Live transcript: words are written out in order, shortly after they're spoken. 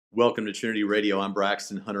Welcome to Trinity Radio. I'm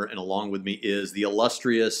Braxton Hunter, and along with me is the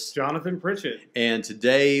illustrious Jonathan Pritchett. And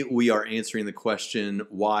today we are answering the question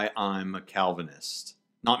why I'm a Calvinist.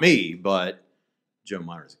 Not me, but Joe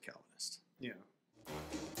Meyer's a Calvinist. Yeah.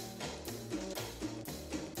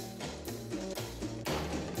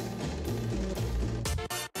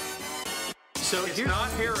 So It's not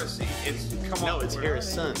heresy. It's come on. it's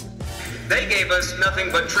Harrison. They gave us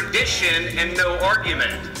nothing but tradition and no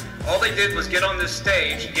argument. All they did was get on this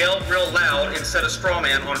stage, yell real loud, and set a straw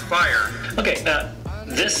man on fire. Okay, I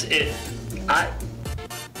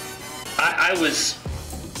was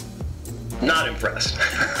not impressed.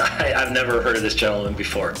 I've never heard of this gentleman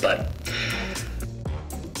before, but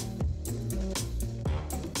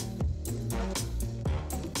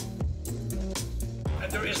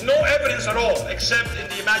And there is no evidence at all, except in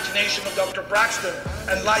the imagination of Dr. Braxton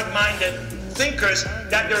and like-minded thinkers,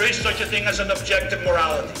 that there is such a thing as an objective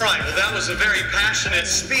morality. Right, well, that was a very passionate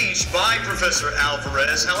speech by Professor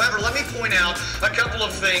Alvarez. However, let me point out a couple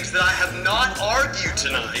of things that I have not argued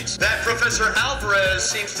tonight, that Professor Alvarez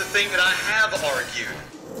seems to think that I have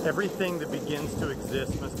argued. Everything that begins to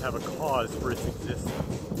exist must have a cause for its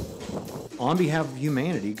existence. On behalf of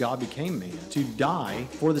humanity, God became man to die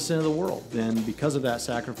for the sin of the world. Then because of that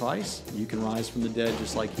sacrifice, you can rise from the dead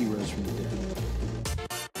just like he rose from the dead.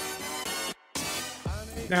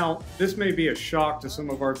 Now, this may be a shock to some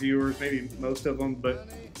of our viewers, maybe most of them, but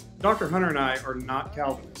Dr. Hunter and I are not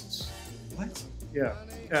Calvinists. What? Yeah.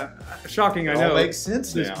 Shocking, I It all know. makes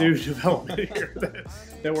sense this now. new development here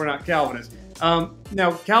that we're not Calvinists.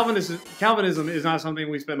 Now, Calvinism is not something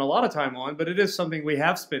we spend a lot of time on, but it is something we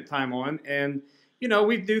have spent time on. And, you know,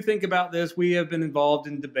 we do think about this. We have been involved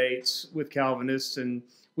in debates with Calvinists, and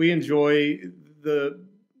we enjoy the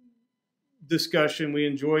discussion. We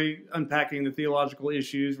enjoy unpacking the theological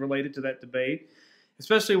issues related to that debate,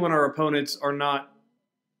 especially when our opponents are not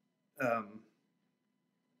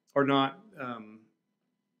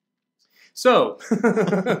so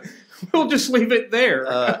we'll just leave it there.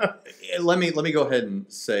 Let me go ahead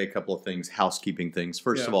and say a couple of things, housekeeping things.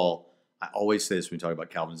 First of all, I always say this when we talk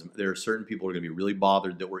about Calvinism. There are certain people who are going to be really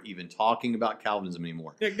bothered that we're even talking about Calvinism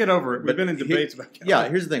anymore. Yeah, get over it. We've been in debates about Calvinism. Yeah,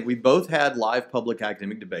 here's the thing. We both had live public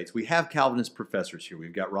academic debates. We have Calvinist professors here.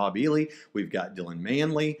 We've got Rob Ely. We've got Dylan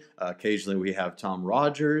Manley. Occasionally we have Tom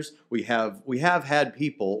Rogers. We have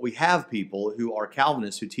people who are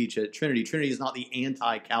Calvinists who teach at Trinity. Trinity is not the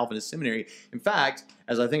anti-Calvinist seminary. In fact,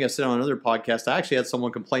 as I think I said on another podcast, I actually had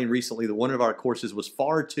someone complain recently that one of our courses was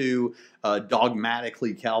far too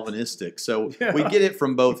dogmatically Calvinistic. So we get it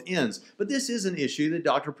from both ends. But this is an issue that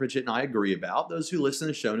Dr. Pritchett and I agree about. Those who listen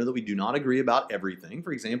to the show know that we do not agree about everything.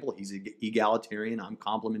 For example, he's egalitarian, I'm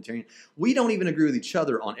complementarian. We don't even agree with each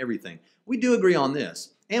other on everything. We do agree on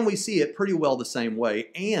this. And we see it pretty well the same way.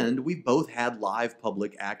 And we both had live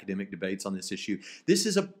public academic debates on this issue. This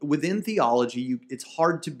is within theology, it's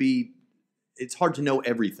hard to know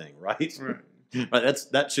everything, right? Right. Right,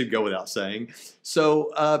 that should go without saying.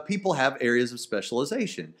 So people have areas of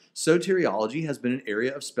specialization. Soteriology has been an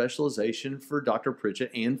area of specialization for Dr.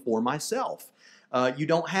 Pritchett and for myself. You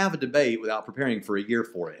don't have a debate without preparing for a year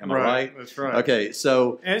for it. Am I right? That's right. Okay,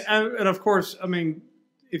 so... And of course, I mean,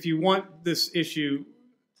 if you want this issue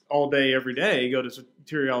all day, every day, go to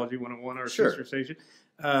Soteriology 101 or Sister Station.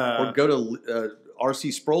 Or go to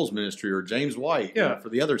R.C. Sproul's ministry or James White for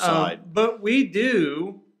the other side. But we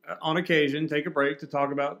do, on occasion, take a break to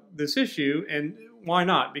talk about this issue. And why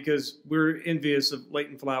not? Because we're envious of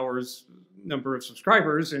Leighton Flowers' number of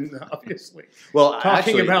subscribers, and obviously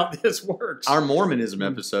talking about this works. Our Mormonism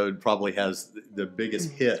episode probably has the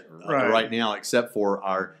biggest hit right now, except for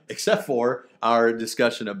our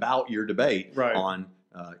discussion about your debate on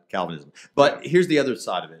Calvinism. But here's the other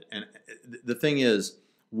side of it. And the thing is,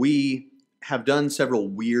 we have done several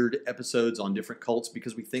weird episodes on different cults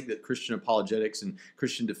because we think that Christian apologetics and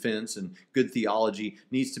Christian defense and good theology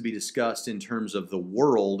needs to be discussed in terms of the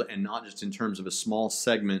world and not just in terms of a small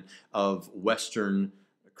segment of Western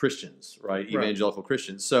Christians, right? Evangelical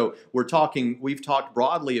Christians. So we've talked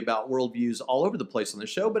broadly about worldviews all over the place on the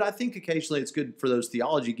show, but I think occasionally it's good for those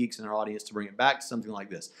theology geeks in our audience to bring it back to something like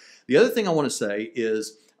this. The other thing I want to say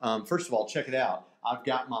is, first of all, check it out. I've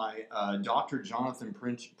got my Dr. Jonathan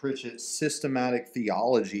Pritchett Systematic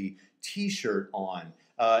Theology t-shirt on.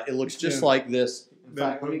 It looks just like this. In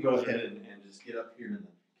fact, let me go ahead and just get up here in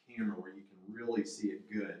the camera where you can really see it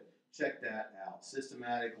good. Check that out.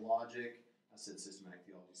 Systematic Logic. I said Systematic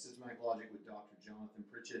Theology. Systematic Logic with Dr. Jonathan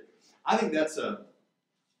Pritchett. I think that's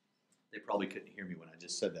They probably couldn't hear me when I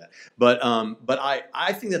just said that. But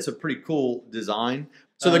I think that's a pretty cool design.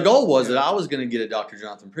 So the goal was that I was going to get a Dr.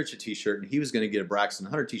 Jonathan Pritchett t-shirt, and he was going to get a Braxton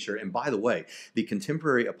Hunter t-shirt. And by the way, the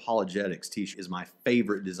Contemporary Apologetics t-shirt is my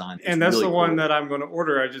favorite design. It's and that's really the one cool. that I'm going to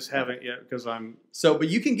order. I just haven't yet because I'm... So, but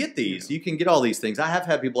you can get these. You can get all these things. I have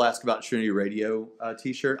had people ask about Trinity Radio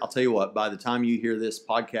t-shirt. I'll tell you what, by the time you hear this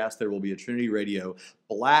podcast, there will be a Trinity Radio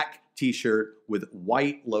black t-shirt with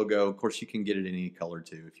white logo. Of course, you can get it in any color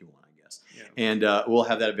too if you want. Yeah. And we'll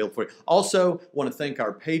have that available for you. Also, want to thank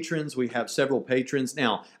our patrons. We have several patrons.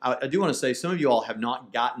 Now, I do want to say some of you all have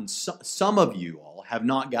not gotten, some of you all have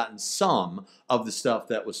not gotten some of the stuff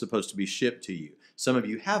that was supposed to be shipped to you. Some of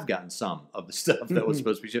you have gotten some of the stuff that was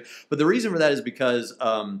supposed to be shipped. But the reason for that is because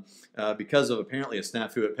of apparently a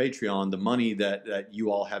snafu at Patreon, the money that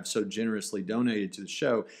you all have so generously donated to the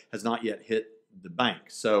show has not yet hit the bank.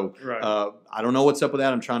 So I don't know what's up with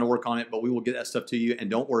that. I'm trying to work on it, but we will get that stuff to you. And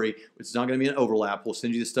don't worry, it's not going to be an overlap. We'll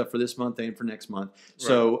send you the stuff for this month and for next month. Right.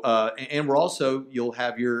 So and we're also, you'll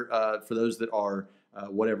have your for those that are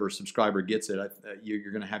whatever subscriber gets it,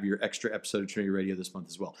 you're going to have your extra episode of Trinity Radio this month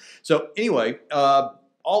as well. So anyway,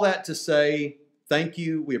 all that to say, thank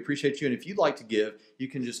you. We appreciate you. And if you'd like to give, you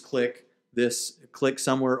can just click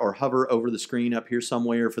somewhere or hover over the screen up here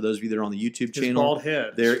somewhere. For those of you that are on the YouTube channel, bald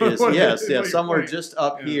head. There is somewhere just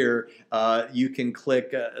up here. You can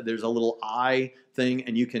click. There's a little eye thing,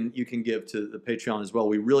 and you can give to the Patreon as well.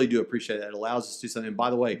 We really do appreciate that. It allows us to do something. And by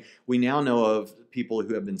the way, we now know of people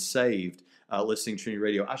who have been saved listening to Trinity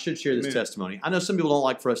Radio. I should share this testimony. I know some people don't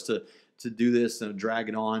like for us to do this and drag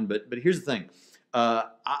it on, but here's the thing. I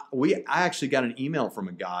actually got an email from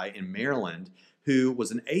a guy in Maryland who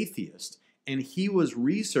was an atheist. And he was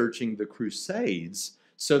researching the Crusades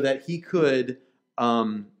so that he could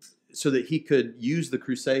use the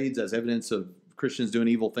Crusades as evidence of Christians doing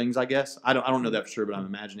evil things. I guess I don't know that for sure, but I'm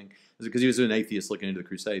imagining because he was an atheist looking into the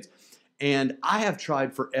Crusades. And I have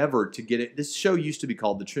tried forever to get it. This show used to be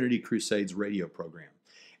called the Trinity Crusades radio program,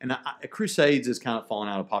 and Crusades has kind of fallen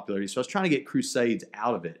out of popularity. So I was trying to get Crusades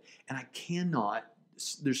out of it, and I cannot.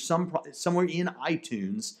 There's somewhere in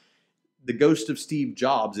iTunes. The ghost of Steve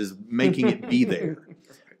Jobs is making it be there.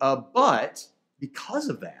 But because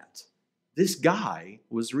of that, this guy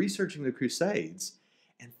was researching the Crusades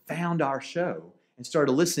and found our show and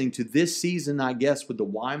started listening to this season, I guess, with the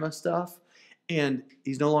Weimar stuff. And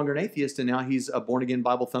he's no longer an atheist, and now he's a born-again,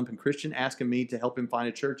 Bible-thumping Christian asking me to help him find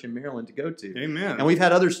a church in Maryland to go to. Amen. And we've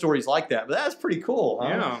had other stories like that, but that's pretty cool. Huh?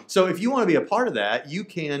 Yeah. So if you want to be a part of that, you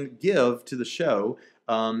can give to the show.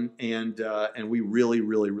 And we really,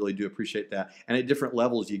 really, really do appreciate that. And at different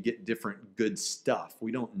levels, you get different good stuff.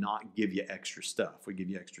 We don't not give you extra stuff. We give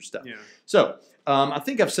you extra stuff. Yeah. So I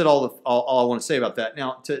think I've said all I want to say about that.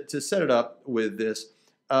 Now, to set it up with this,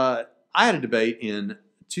 I had a debate in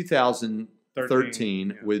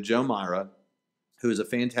 2013 with Joe Myra, who is a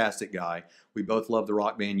fantastic guy. We both love the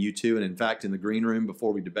rock band U2. And in fact, in the green room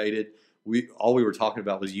before we debated, all we were talking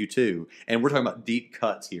about was U2, and we're talking about deep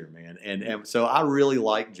cuts here, man. And so I really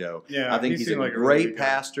like Joe. Yeah, I think he's a great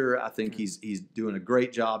pastor. I think he's doing a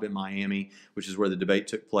great job in Miami, which is where the debate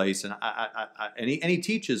took place. And he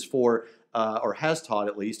teaches for or has taught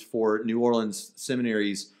at least for New Orleans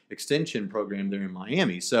Seminary's extension program there in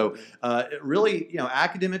Miami. So really,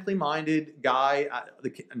 academically minded guy.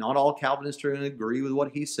 Not all Calvinists are going to agree with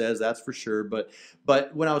what he says, that's for sure. But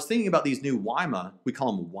when I was thinking about these new Weimar, we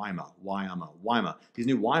call them Weimar, these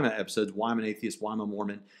new Weimar episodes, Weimar Atheist, Weimar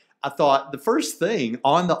Mormon, I thought the first thing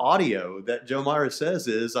on the audio that Joe Myra says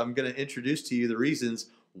is, I'm going to introduce to you the reasons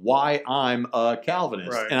why I'm a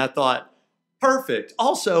Calvinist. Right. And I thought, perfect.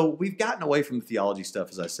 Also, we've gotten away from the theology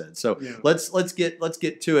stuff, as I said. So let's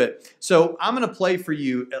get to it. So I'm going to play for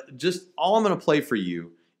you. All I'm going to play for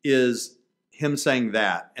you is him saying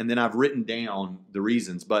that, and then I've written down the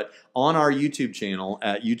reasons. But on our YouTube channel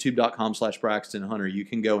at youtube.com/Braxton Hunter, you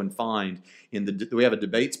can go and find we have a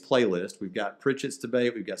debates playlist. We've got Pritchett's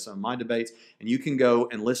debate. We've got some of my debates, and you can go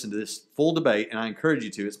and listen to this full debate. And I encourage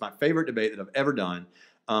you to. It's my favorite debate that I've ever done.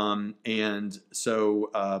 But I'm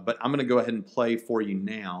going to go ahead and play for you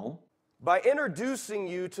now. By introducing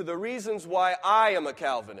you to the reasons why I am a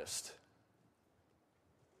Calvinist.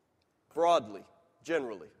 Broadly,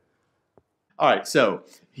 generally. All right, so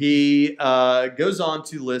he goes on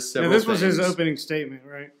to list several things. This was his opening statement,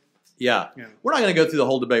 right? Yeah. We're not going to go through the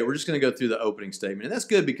whole debate. We're just going to go through the opening statement. And that's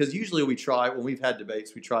good because usually when we've had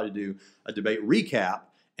debates, we try to do a debate recap.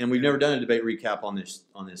 And we've never done a debate recap on this.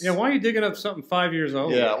 Yeah, why are you digging up something 5 years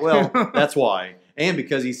old? Yeah, well, that's why. And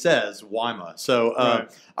because he says Weimar. So,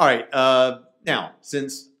 all right. Now,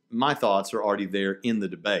 since my thoughts are already there in the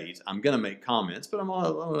debate, I'm going to make comments, but I'm going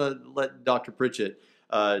to let Dr. Pritchett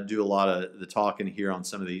do a lot of the talking here on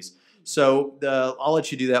some of these. So I'll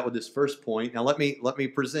let you do that with this first point. Now let me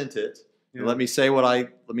present it. Yeah. Let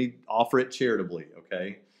me offer it charitably.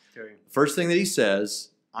 Okay. First thing that he says,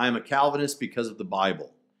 I am a Calvinist because of the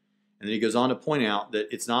Bible. And then he goes on to point out that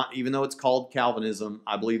it's not, even though it's called Calvinism,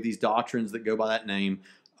 I believe these doctrines that go by that name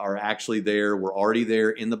are actually there. We're already there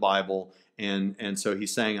in the Bible. And so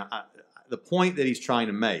he's saying, the point that he's trying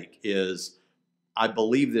to make is, I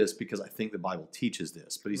believe this because I think the Bible teaches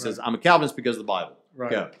this. But he says, I'm a Calvinist because of the Bible.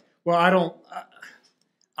 Right. Go. Well,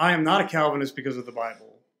 I am not a Calvinist because of the Bible.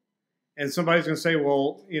 And somebody's going to say,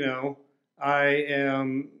 well, I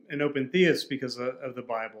am an open theist because of the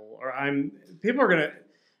Bible. Or people are going to,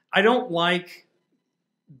 I don't like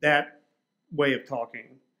that way of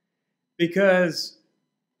talking. Because,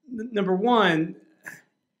 number one,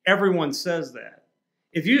 everyone says that.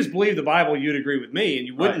 If you just believe the Bible, you'd agree with me, and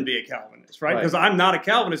you wouldn't be a Calvinist, right? Because I'm not a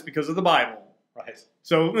Calvinist because of the Bible. Right.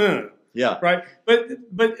 So, yeah. Right.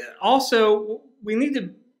 But also, we need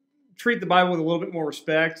to treat the Bible with a little bit more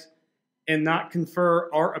respect and not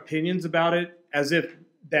confer our opinions about it as if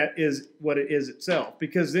that is what it is itself.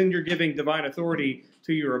 Because then you're giving divine authority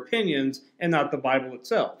to your opinions and not the Bible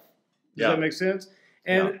itself. Does that make sense?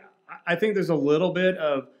 And I think there's a little bit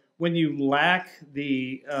of, when you lack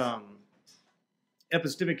the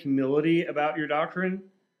epistemic humility about your doctrine,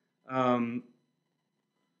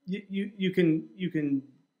 you can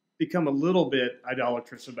become a little bit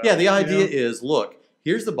idolatrous about it. Yeah, the idea is, look,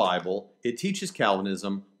 here's the Bible. It teaches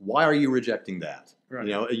Calvinism. Why are you rejecting that? Right.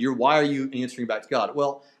 Why are you answering back to God?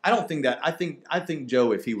 Well, I don't think that. I think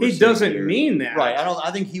Joe, if he were, he doesn't mean that, right?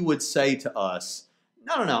 I think he would say to us,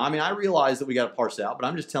 no. I mean, I realize that we got to parse it out, but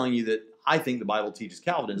I'm just telling you that I think the Bible teaches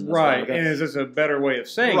Calvinism. Right, and is this a better way of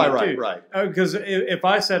saying it, too? Right. Because if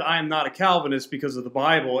I said I am not a Calvinist because of the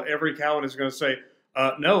Bible, every Calvinist is going to say,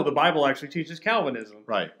 no, the Bible actually teaches Calvinism.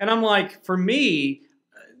 Right. And I'm like, for me,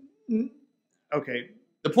 okay.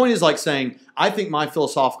 The point is like saying, I think my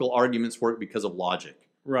philosophical arguments work because of logic.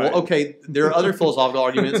 Right. Well, okay, there are other philosophical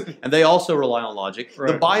arguments, and they also rely on logic.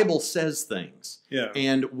 Right. The Bible says things. Yeah.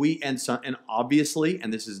 And obviously,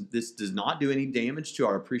 and this does not do any damage to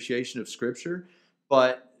our appreciation of Scripture,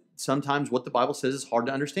 but sometimes what the Bible says is hard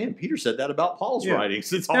to understand. Peter said that about Paul's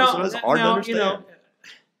writings. It's also hard to understand.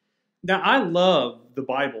 Now, I love the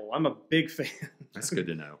Bible. I'm a big fan. That's good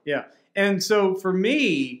to know. Yeah. And so for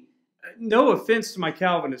me, no offense to my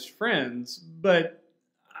Calvinist friends, but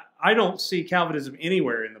I don't see Calvinism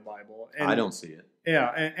anywhere in the Bible. And, I don't see it. Yeah.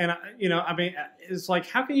 And I mean, it's like,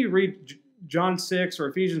 how can you read John 6 or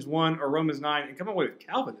Ephesians 1 or Romans 9 and come away with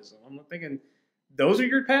Calvinism? I'm thinking, those are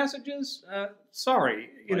your passages? Sorry,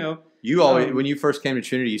 You always, when you first came to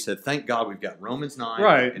Trinity, you said, thank God we've got Romans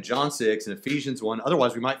 9 and John 6 and Ephesians 1.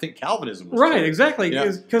 Otherwise, we might think Calvinism was true. Exactly.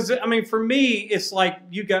 Because, I mean, for me, it's like,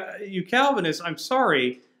 you Calvinists, I'm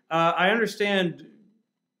sorry. I understand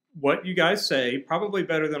what you guys say, probably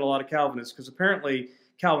better than a lot of Calvinists, because apparently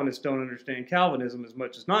Calvinists don't understand Calvinism as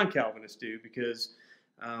much as non-Calvinists do, because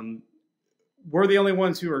we're the only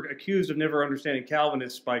ones who are accused of never understanding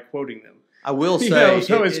Calvinists by quoting them. I will say,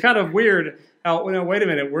 so it's kind of weird how, wait a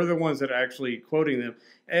minute, we're the ones that are actually quoting them.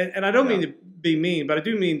 And I don't mean to be mean, but I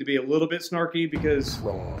do mean to be a little bit snarky, because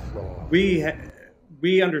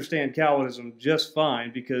we understand Calvinism just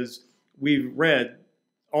fine, because we've read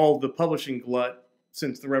all the publishing glut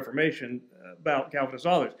since the Reformation about Calvinist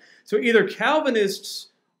authors. So either Calvinists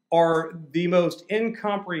are the most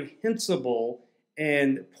incomprehensible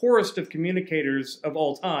and poorest of communicators of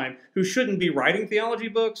all time, who shouldn't be writing theology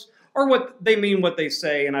books, or what they mean what they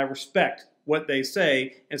say, and I respect what they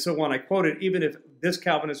say. And so when I quote it, even if this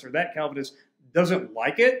Calvinist or that Calvinist doesn't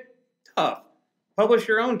like it, tough. Publish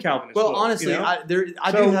your own Calvinist book, honestly, I do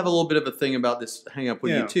have a little bit of a thing about this hang up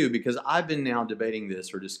with you too, because I've been now debating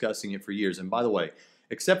this or discussing it for years. And by the way,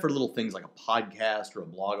 except for little things like a podcast or a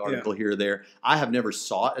blog article here or there, I have never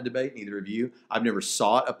sought a debate, neither of you. I've never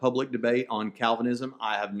sought a public debate on Calvinism.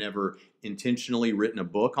 I have never intentionally written a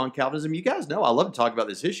book on Calvinism. You guys know I love to talk about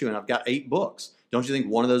this issue, and I've got 8 books. Don't you think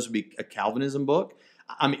one of those would be a Calvinism book?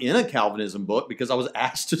 I'm in a Calvinism book because I was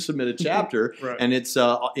asked to submit a chapter, and it's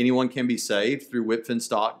Anyone Can Be Saved through Whitfin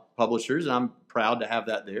Stock Publishers, and I'm proud to have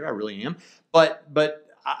that there. I really am. But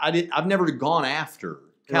I've never gone after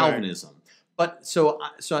Calvinism. But so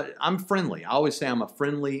I'm friendly. I always say I'm a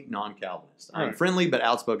friendly non-Calvinist. I'm friendly but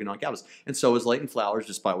outspoken non-Calvinist. And so is Leighton Flowers,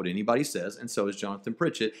 despite what anybody says. And so is Jonathan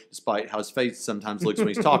Pritchett, despite how his face sometimes looks when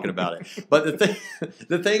he's talking about it. But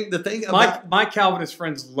the thing about my Calvinist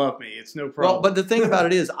friends love me. It's no problem. Well, but the thing about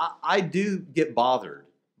it is, I do get bothered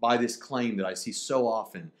by this claim that I see so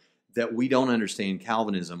often that we don't understand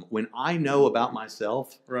Calvinism when I know about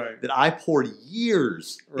myself right. that I poured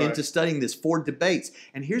years Right. into studying this for debates.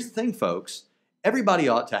 And here's the thing, folks. Everybody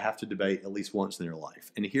ought to have to debate at least once in their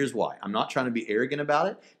life. And here's why. I'm not trying to be arrogant about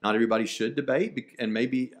it. Not everybody should debate. And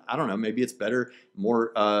maybe, I don't know, maybe it's better,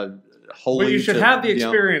 more holy. But you should have the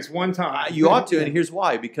experience one time. You ought to. And here's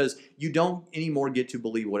why. Because you don't anymore get to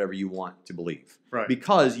believe whatever you want to believe. Right.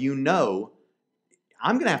 Because you know,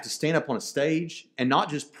 I'm going to have to stand up on a stage and not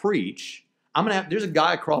just preach. There's a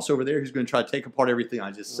guy across over there who's going to try to take apart everything I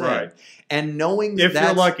just said. Right. And knowing if that's,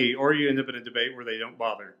 you're lucky, or you end up in a debate where they don't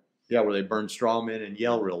bother. yeah, where they burn straw men and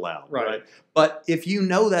yell real loud. Right. But if you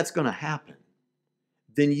know that's going to happen,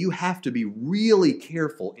 then you have to be really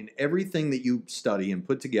careful in everything that you study and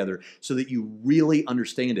put together so that you really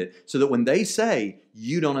understand it. So that when they say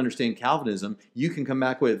you don't understand Calvinism, you can come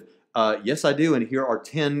back with, yes, I do, and here are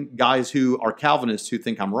 10 guys who are Calvinists who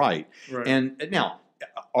think I'm right. Right. And now,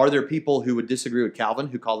 are there people who would disagree with Calvin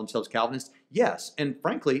who call themselves Calvinists? Yes. And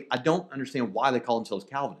frankly, I don't understand why they call themselves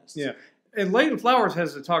Calvinists. Yeah. And Leighton Flowers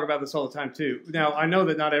has to talk about this all the time, too. Now, I know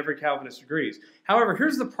that not every Calvinist agrees. However,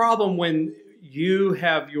 here's the problem when you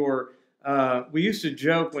have your we used to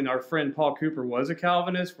joke when our friend Paul Cooper was a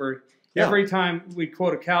Calvinist, where every time we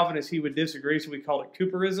quote a Calvinist, he would disagree, so we called it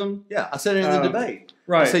Cooperism. Yeah, I said it in the debate.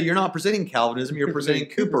 Right. I said you're not presenting Calvinism, you're presenting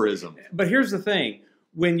Cooperism. But here's the thing.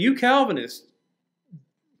 When you Calvinists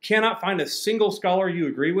cannot find a single scholar you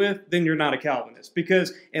agree with, then you're not a Calvinist.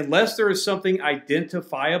 Because unless there is something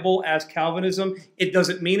identifiable as Calvinism, it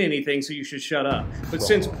doesn't mean anything, so you should shut up. But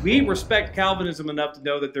since we respect Calvinism enough to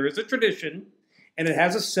know that there is a tradition, and it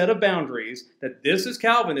has a set of boundaries, that this is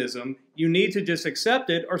Calvinism, you need to just accept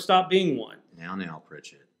it or stop being one. Now,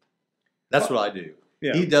 Pritchett. That's what I do.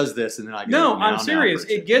 Yeah. He does this, and then I go, No, now, I'm serious.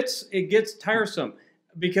 Pritchett. It gets tiresome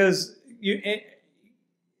because you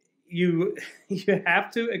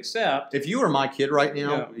have to accept. If you were my kid right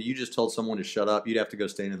now, Yeah. you just told someone to shut up, you'd have to go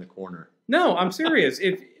stand in the corner. No, I'm serious.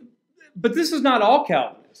 But this is not all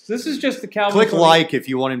Calvinists. This is just the Calvinists. Click like if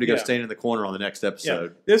you want him to go Yeah. stand in the corner on the next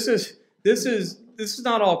episode. Yeah. This is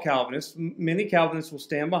not all Calvinists. Many Calvinists will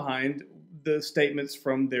stand behind the statements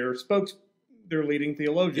from their leading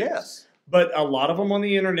theologians. Yes. But a lot of them on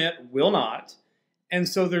the internet will not. And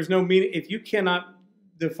so there's no meaning. If you cannot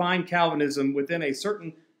define Calvinism within a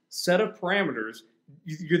certain set of parameters,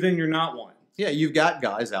 then you're not one. Yeah, you've got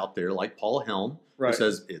guys out there like Paul Helm, Right. who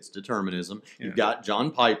says it's determinism. Yeah. You've got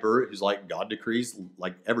John Piper, who's like God decrees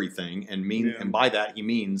like everything, and by that he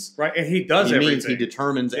means right, and he does everything. Means he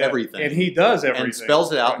determines everything, and he does everything, and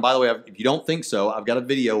spells it out. Right. And by the way, if you don't think so, I've got a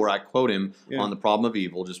video where I quote him Yeah. on the problem of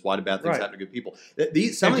evil, just why do bad things Right. happen to good people.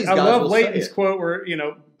 Some of these I guys love will Leighton's say it. quote where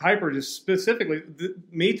Piper just specifically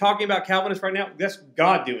me talking about Calvinists right now. That's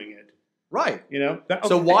God doing it. Right.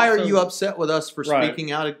 So why are you upset with us for Right.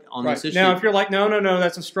 speaking out on Right. this issue? Now, if you're like, no,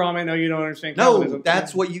 that's a straw man. No, you don't understand no, Calvinism.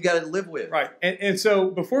 that's what you got to live with. Right. And so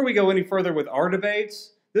before we go any further with our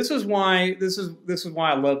debates, this is why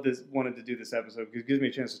I love this. Wanted to do this episode because it gives me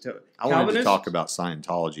a chance to tell it. I wanted to talk about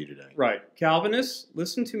Scientology today. Right. Calvinists,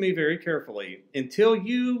 listen to me very carefully. Until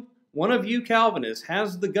one of you Calvinists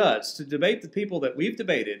has the guts to debate the people that we've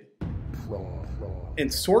debated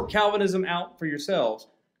and sort Calvinism out for yourselves,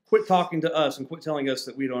 quit talking to us and quit telling us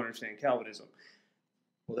that we don't understand Calvinism.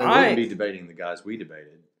 Well, they wouldn't be debating the guys we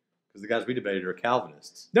debated because the guys we debated are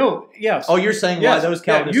Calvinists. No, yes. Oh, you're saying why those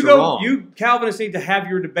Calvinists are wrong. You Calvinists need to have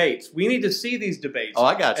your debates. We need to see these debates. Oh,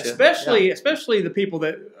 I got you. Especially the people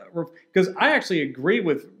that because I actually agree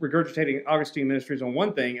with regurgitating Augustine Ministries on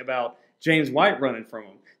one thing about James White running from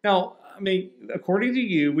them. Now, I mean, according to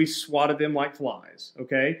you, we swatted them like flies,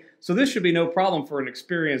 okay? So this should be no problem for an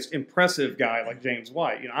experienced, impressive guy like James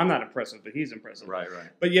White. I'm not impressive, but he's impressive. Right.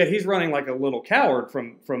 But yet he's running like a little coward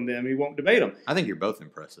from them. He won't debate them. I think you're both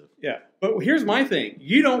impressive. Yeah. But here's my thing.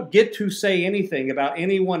 You don't get to say anything about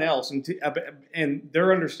anyone else and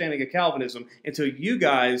their understanding of Calvinism until you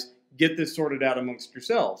guys get this sorted out amongst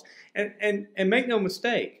yourselves. And make no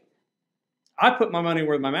mistake, I put my money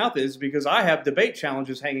where my mouth is because I have debate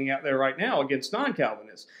challenges hanging out there right now against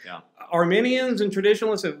non-Calvinists. Yeah. Arminians and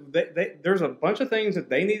traditionalists, there's a bunch of things that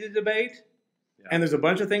they need to debate, and there's a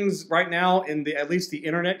bunch of things right now in at least the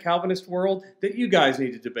internet Calvinist world that you guys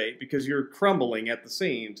need to debate because you're crumbling at the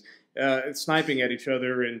seams, sniping at each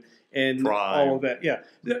other and all of that.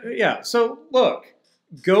 Yeah. So look,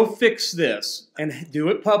 go fix this and do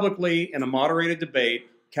it publicly in a moderated debate.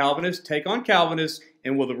 Calvinists take on Calvinists.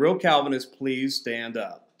 And will the real Calvinists please stand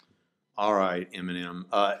up? All right, Eminem.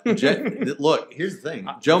 Look, here's the thing.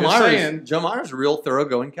 Joe Myers is a real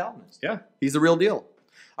thoroughgoing Calvinist. Yeah. He's the real deal.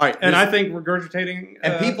 All right, and I think regurgitating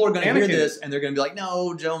and people are going to hear Anakin. this, and they're going to be like,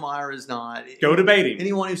 "No, Joe Meyer is not." Go debate him.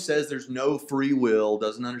 Anyone who says there's no free will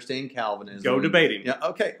doesn't understand Calvinism. Go debate him. Yeah.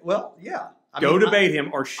 Okay. Well, yeah. Go debate him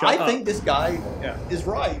or shut up. I think this guy is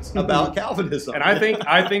right about Calvinism, and I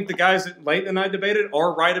think the guys that Leighton and I debated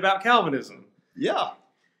are right about Calvinism. Yeah.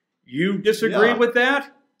 You disagree with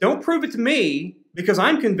that? Don't prove it to me because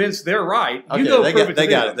I'm convinced they're right. Okay, You go they prove it to They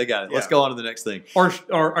got them. it. They got it. Yeah. Let's go on to the next thing.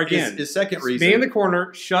 Or again, his second reason. Be in the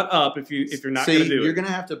corner. Shut up if you're not going to do it. You're going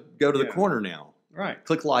to have to go to the corner now. Right.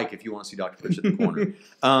 Click like if you want to see Dr. Fish at the corner.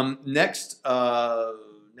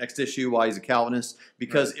 Next issue, why he's a Calvinist,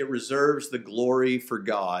 because it reserves the glory for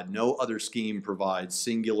God. No other scheme provides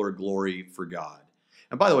singular glory for God.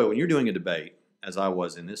 And by the way, when you're doing a debate, as I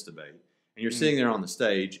was in this debate, and you're sitting there on the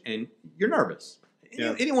stage and you're nervous.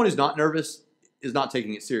 Yeah. Anyone who's not nervous is not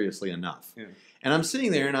taking it seriously enough. Yeah. And I'm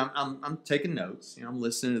sitting there and I'm taking notes. I'm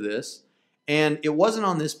listening to this. And it wasn't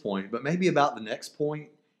on this point, but maybe about the next point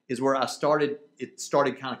is where it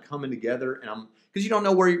started kind of coming together, and because you don't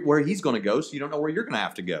know where he's going to go, so you don't know where you're going to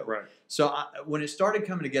have to go. Right. So when it started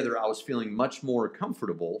coming together, I was feeling much more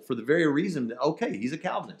comfortable for the very reason that, okay, he's a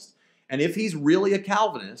Calvinist. And if he's really a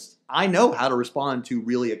Calvinist, I know how to respond to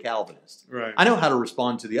really a Calvinist. Right. I know how to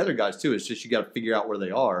respond to the other guys too. It's just you got to figure out where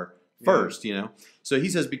they are first, So he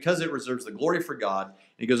says, because it reserves the glory for God, and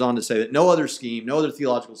he goes on to say that no other scheme, no other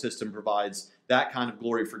theological system provides that kind of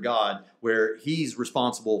glory for God where he's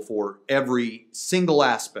responsible for every single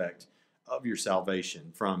aspect of your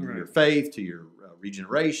salvation, from your faith to your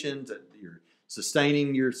regeneration to your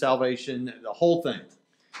sustaining your salvation, the whole thing.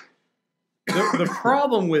 The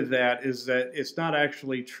problem with that is that it's not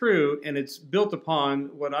actually true, and it's built upon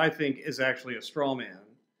what I think is actually a straw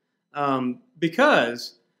man.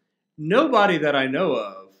 Because nobody that I know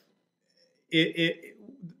of,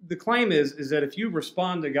 the claim is that if you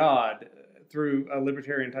respond to God through a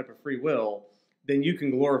libertarian type of free will, then you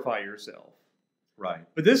can glorify yourself. Right.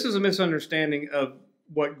 But this is a misunderstanding of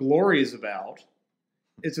what glory is about.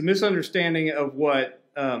 It's a misunderstanding of what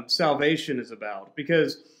salvation is about.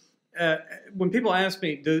 Because when people ask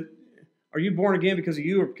me, are you born again because of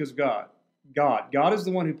you or because of God? God is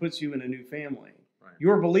the one who puts you in a new family. Right.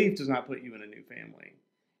 Your belief does not put you in a new family.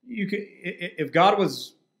 If God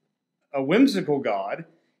was a whimsical God,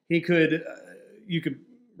 you could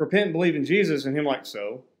repent and believe in Jesus, and him like,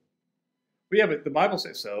 so? Well, yeah, but the Bible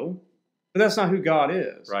says so. But that's not who God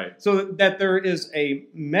is. Right. So that there is a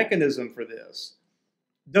mechanism for this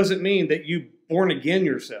doesn't mean that you born again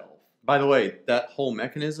yourself. By the way, that whole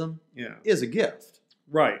mechanism is a gift.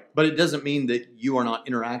 Right. But it doesn't mean that you are not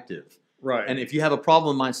interactive. Right. And if you have a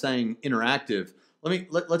problem with my saying interactive,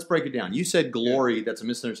 let's break it down. You said glory, that's a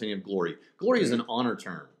misunderstanding of glory. Glory is an honor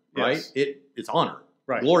term, right? Yes. It's honor.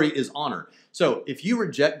 Right. Glory is honor. So if you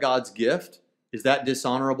reject God's gift, is that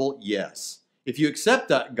dishonorable? Yes. If you accept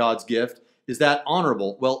that God's gift, is that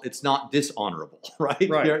honorable? Well, it's not dishonorable, right?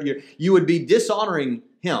 Right. You would be dishonoring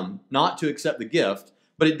him not to accept the gift,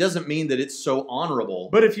 but it doesn't mean that it's so honorable.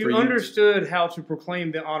 But if you understood how to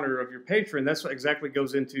proclaim the honor of your patron, that's what exactly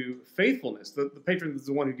goes into faithfulness. The patron is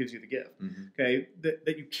the one who gives you the gift, okay,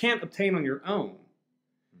 that you can't obtain on your own.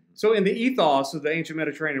 So in the ethos of the ancient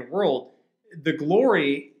Mediterranean world, the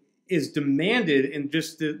glory is demanded in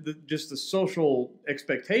just the social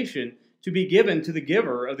expectation to be given to the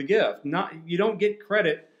giver of the gift. You don't get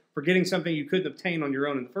credit for getting something you couldn't obtain on your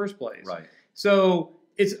own in the first place. Right. So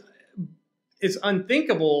it's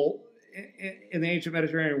unthinkable in the ancient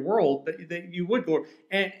Mediterranean world that you would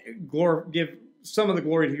give some of the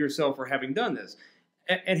glory to yourself for having done this.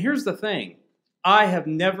 And here's the thing. I have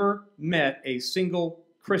never met a single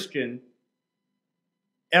Christian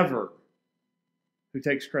ever who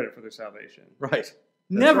takes credit for their salvation. Right.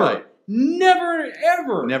 Never. Right. Never,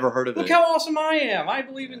 ever. Never heard of it. Look how awesome I am. I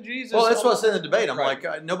believe in Jesus. Well, that's what I said in the debate. I'm like,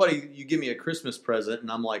 you give me a Christmas present,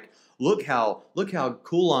 and I'm like, look how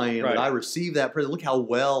cool I am that I received that present. Look how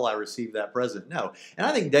well I received that present. No. And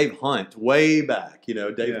I think Dave Hunt, way back,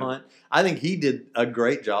 Dave Hunt, I think he did a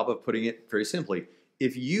great job of putting it very simply.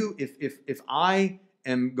 If I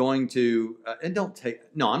am going to, I'm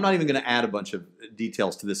not even going to add a bunch of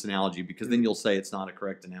details to this analogy because then you'll say it's not a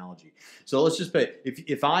correct analogy. So let's just pay.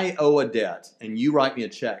 If I owe a debt and you write me a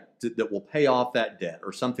check that will pay off that debt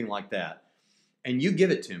or something like that, and you give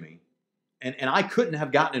it to me, and I couldn't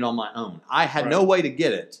have gotten it on my own. I had no way to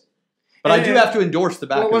get it, but I do have to endorse the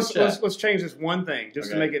back of the check. Let's change this one thing just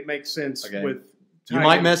to make it make sense with time. You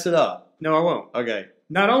might mess it up. No, I won't. Okay.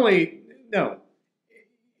 Not only, no.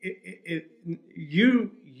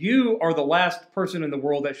 You are the last person in the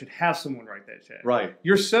world that should have someone write that check. Right.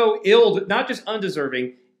 You're so not just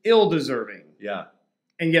undeserving, ill-deserving. Yeah.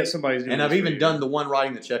 And yet somebody's doing And I've even done the one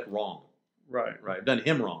writing the check wrong. Right. I've done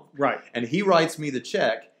him wrong. Right. And he writes me the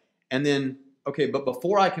check, and then, okay, but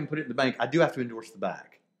before I can put it in the bank, I do have to endorse the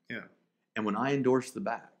back. Yeah. And when I endorse the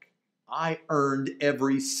back, I earned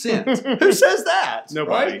every cent. Who says that?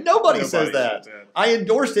 Nobody. Right? Nobody says that. I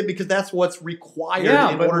endorsed it because that's what's required in order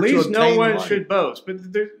to obtain but at least no one money. should boast. But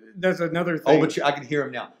there's another Oh, thing. but I can hear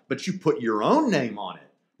him now. But you put your own name on it.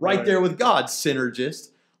 Right there with God, synergist.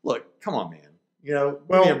 Look, come on, man. You know,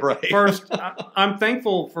 give me a break. First, I'm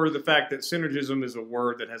thankful for the fact that synergism is a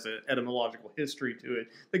word that has an etymological history to it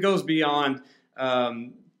that goes beyond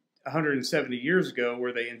 170 years ago,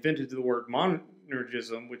 where they invented the word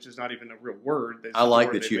monergism, which is not even a real word. I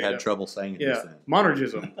like that you had trouble saying it. Yeah,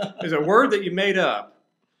 monergism is a word that you made up.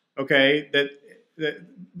 Okay, but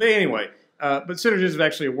anyway. But synergism is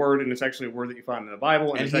actually a word, and it's actually a word that you find in the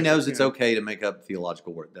Bible. And he knows it's okay to make up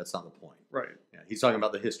theological words. That's not the point. Right. Yeah, he's talking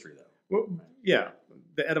about the history, though. Well, yeah,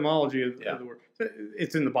 the etymology of the word.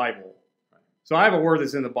 It's in the Bible. Right. So I have a word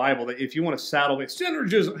that's in the Bible that if you want to saddle me,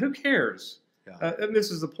 synergism, who cares? Yeah. And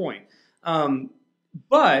this is the point.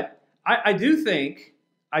 But I do think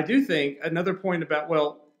another point about,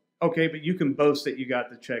 well, okay, but you can boast that you got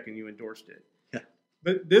the check and you endorsed it. Yeah.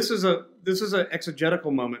 But this is an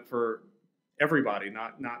exegetical moment for everybody,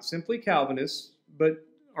 not simply Calvinists, but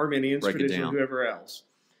Arminians, traditional, whoever else.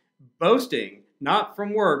 Boasting, not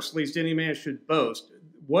from works, lest any man should boast.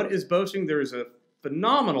 What is boasting? There is a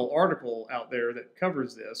phenomenal article out there that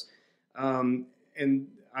covers this, and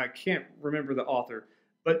I can't remember the author.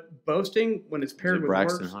 But boasting, when it's paired with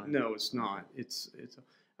Braxton works, Hunter? no, it's not. It's.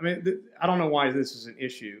 I mean, I don't know why this is an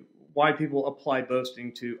issue. Why people apply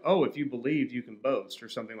boasting to, if you believe you can boast or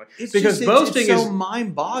something like that. Because boasting is so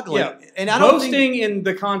mind-boggling. Yeah, and I don't boasting in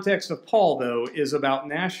the context of Paul, though, is about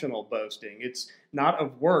national boasting. It's not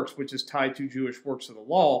of works, which is tied to Jewish works of the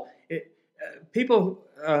law. People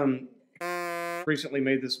recently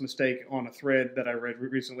made this mistake on a thread that I read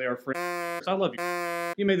recently. Our friend, I love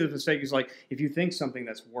you. He made this mistake. He's like, if you think something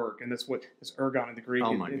that's work, and that's what is ergon in the Greek.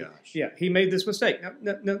 Oh my gosh. Yeah, he made this mistake.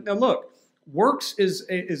 Now look. Works is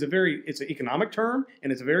it's an economic term,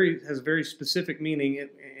 and has a very specific meaning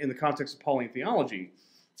in the context of Pauline theology.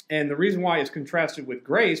 And the reason why it's contrasted with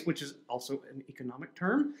grace, which is also an economic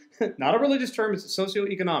term, not a religious term, it's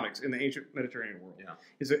socioeconomics in the ancient Mediterranean world. Yeah.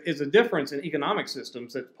 is a difference in economic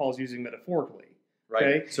systems that Paul's using metaphorically. Right.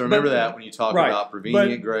 Okay? So remember that when you talk about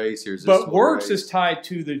prevenient grace, here's this. But works is tied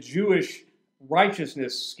to the Jewish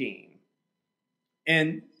righteousness scheme.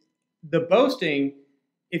 And the boasting,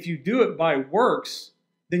 if you do it by works,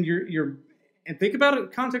 then you're and think about it in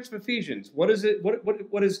the context of Ephesians. What is it?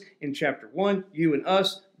 What is in chapter 1? You and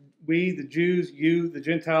us, we the Jews, you the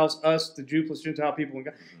Gentiles, us the Jew plus Gentile people.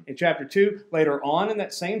 In chapter 2, later on in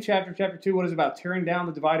that same chapter 2, what is it about? Tearing down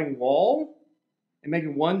the dividing wall and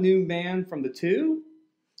making one new man from the two.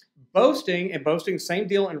 Boasting, same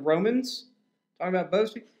deal in Romans. Talking about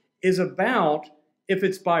boasting is about, if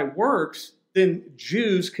it's by works, then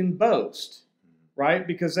Jews can boast. Right?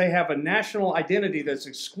 Because they have a national identity that's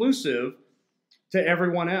exclusive to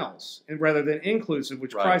everyone else, and rather than inclusive,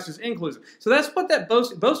 which Christ is inclusive. So that's what that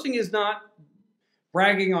boasting is, not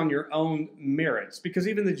bragging on your own merits, because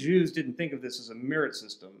even the Jews didn't think of this as a merit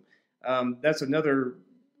system. That's another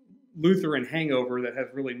Lutheran hangover that has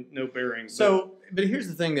really no bearing. But here's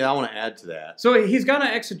the thing that I want to add to that. So he's got an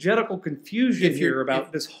exegetical confusion here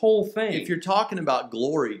about this whole thing. If you're talking about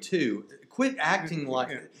glory too, quit acting like,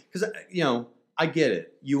 because I get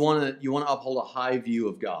it. You want to uphold a high view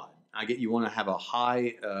of God. I get you want to have a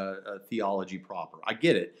high theology proper. I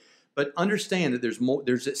get it, but understand that there's more.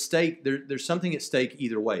 There's at stake. There's something at stake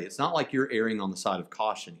either way. It's not like you're erring on the side of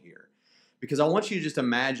caution here, because I want you to just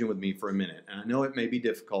imagine with me for a minute. And I know it may be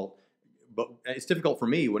difficult, but it's difficult for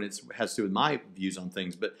me when it has to do with my views on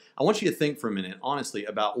things. But I want you to think for a minute, honestly,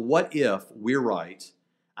 about what if we're right.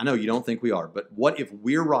 I know you don't think we are, but what if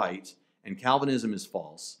we're right and Calvinism is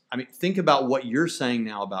false? I mean, think about what you're saying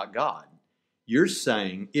now about God. You're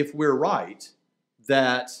saying, if we're right,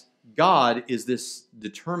 that God is this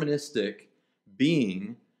deterministic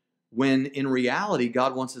being, when in reality,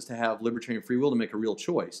 God wants us to have libertarian free will to make a real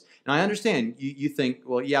choice. Now, I understand you think,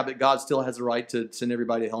 well, yeah, but God still has the right to send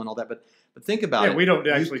everybody to hell and all that. But think about it. Yeah, we don't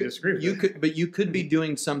actually disagree with that. But you could be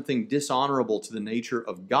doing something dishonorable to the nature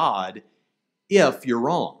of God if you're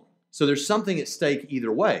wrong. So there's something at stake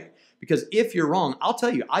either way. Because if you're wrong, I'll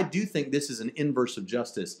tell you, I do think this is an inverse of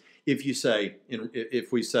justice. If we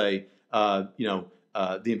say,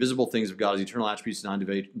 the invisible things of God, His eternal attributes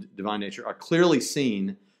and divine nature, are clearly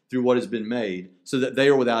seen through what has been made, so that they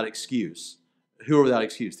are without excuse. Who are without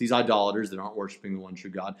excuse? These idolaters that aren't worshiping the one true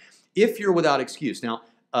God. If you're without excuse, now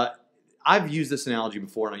I've used this analogy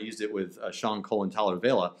before, and I used it with Sean Cole and Tyler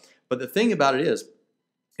Vela. But the thing about it is,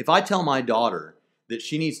 if I tell my daughter that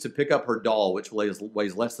she needs to pick up her doll, which weighs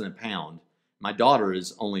less than a pound, my daughter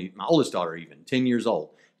is only, my oldest daughter even, 10 years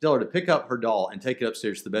old, tell her to pick up her doll and take it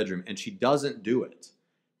upstairs to the bedroom, and she doesn't do it,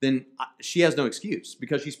 then she has no excuse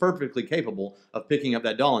because she's perfectly capable of picking up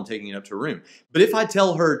that doll and taking it up to her room. But if I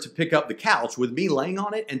tell her to pick up the couch with me laying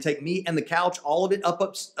on it and take me and the couch, all of it, up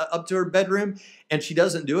to her bedroom, and she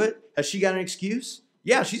doesn't do it, has she got an excuse?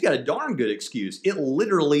 Yeah, she's got a darn good excuse. It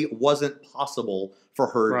literally wasn't possible for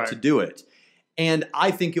her to do it. And I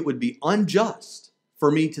think it would be unjust for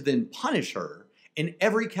me to then punish her, and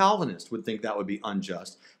every Calvinist would think that would be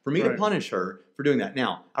unjust for me to punish her for doing that.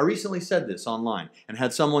 Now, I recently said this online and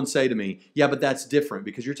had someone say to me, yeah, but that's different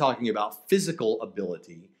because you're talking about physical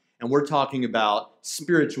ability and we're talking about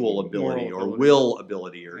spiritual ability or will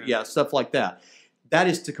ability or stuff like that. That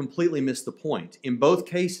is to completely miss the point. In both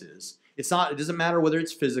cases, it doesn't matter whether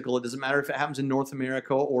it's physical. It doesn't matter if it happens in North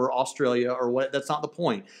America or Australia or what. That's not the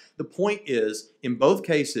point. The point is, in both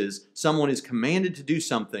cases, someone is commanded to do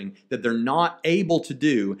something that they're not able to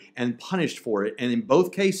do and punished for it. And in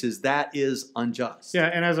both cases, that is unjust.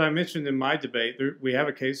 Yeah, and as I mentioned in my debate, we have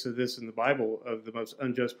a case of this in the Bible of the most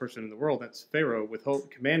unjust person in the world. That's Pharaoh,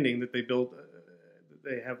 commanding that they build,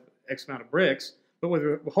 they have X amount of bricks, but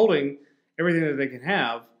withholding everything that they can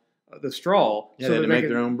have. The straw, so to make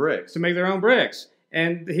their own bricks. To make their own bricks.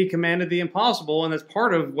 And he commanded the impossible, and that's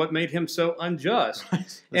part of what made him so unjust.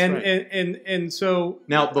 And so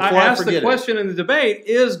now, before I asked the question in the debate,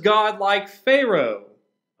 is God like Pharaoh?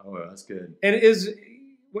 Oh, that's good. And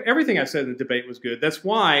everything I said in the debate was good. That's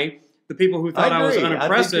why the people who thought I was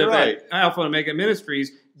unimpressive at Alpha and Omega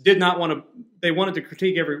Ministries did not want to, they wanted to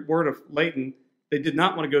critique every word of Leighton. They did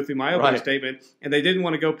not want to go through my opening statement, and they didn't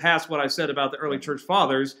want to go past what I said about the early church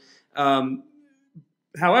fathers.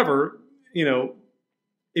 However,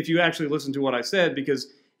 if you actually listen to what I said, because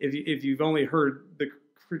if you've only heard the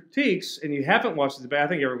critiques and you haven't watched the debate, I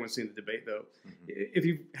think everyone's seen the debate though. If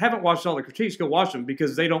you haven't watched all the critiques, go watch them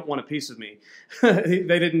because they don't want a piece of me.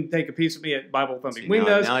 They didn't take a piece of me at Bible Thumping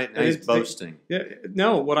Windows. Now he's boasting.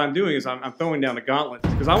 No, what I'm doing is I'm throwing down the gauntlet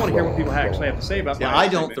because I want to hear what people actually have to say about my I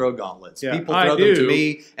don't throw gauntlets. People throw them to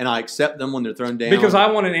me, and I accept them when they're thrown down. Because I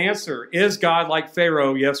want an answer. Is God like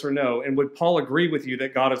Pharaoh, yes or no? And would Paul agree with you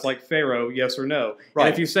that God is like Pharaoh, yes or no? Right.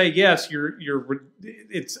 And if you say yes,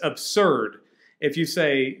 it's absurd. If you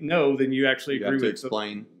say no, then you actually agree with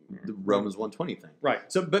explain the Romans 1:20 thing.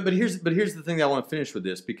 Right. So, but here's the thing that I want to finish with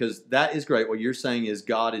this, because that is great. What you're saying is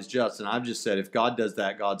God is just, and I've just said if God does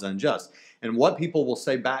that, God's unjust. And what people will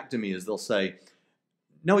say back to me is they'll say,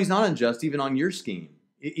 no, he's not unjust even on your scheme.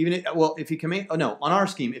 On our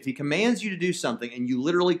scheme, if he commands you to do something and you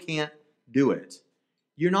literally can't do it,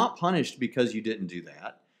 you're not punished because you didn't do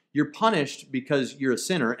that. You're punished because you're a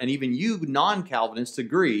sinner, and even you non-Calvinists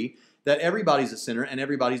agree that everybody's a sinner and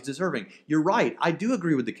everybody's deserving. You're right. I do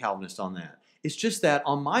agree with the Calvinists on that. It's just that,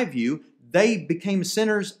 on my view, they became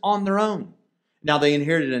sinners on their own. Now, they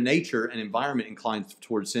inherited a nature and environment inclined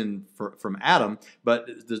towards sin from Adam, but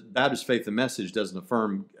the Baptist Faith and Message doesn't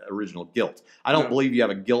affirm original guilt. I don't believe you have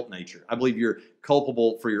a guilt nature. I believe you're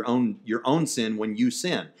culpable for your own sin when you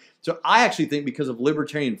sin. So I actually think because of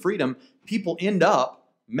libertarian freedom, people end up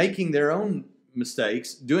making their own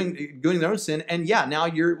mistakes, doing their own sin, and now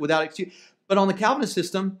you're without excuse. But on the Calvinist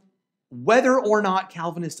system, whether or not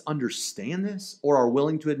Calvinists understand this or are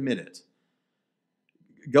willing to admit it,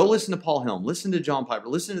 go listen to Paul Helm, listen to John Piper,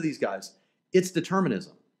 listen to these guys. It's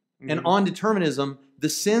determinism. Mm-hmm. And on determinism, the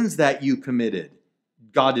sins that you committed,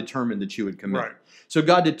 God determined that you would commit. Right. So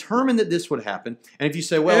God determined that this would happen. And if you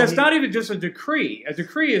say, well, and it's not even just a decree. A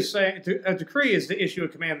decree is to issue a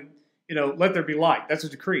command. Let there be light. That's a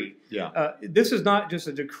decree. Yeah. This is not just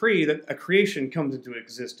a decree that a creation comes into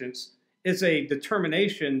existence. It's a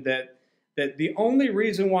determination that the only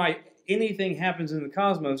reason why anything happens in the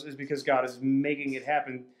cosmos is because God is making it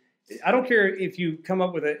happen. I don't care if you come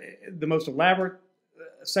up with the most elaborate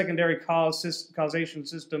secondary causation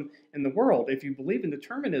system in the world. If you believe in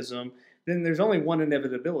determinism, then there's only one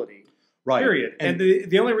inevitability. Right. Period. And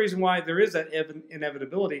the only reason why there is that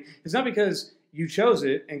inevitability is not because you chose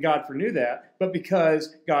it and God foreknew that, but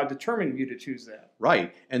because God determined you to choose that.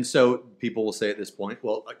 Right. And so people will say at this point,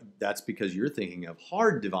 well, that's because you're thinking of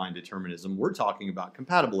hard divine determinism. We're talking about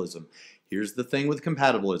compatibilism. Here's the thing with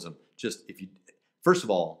compatibilism. First of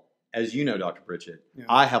all, as you know, Dr. Pritchett,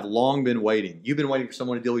 I have long been waiting. You've been waiting for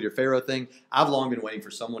someone to deal with your Pharaoh thing. I've long been waiting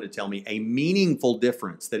for someone to tell me a meaningful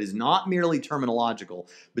difference that is not merely terminological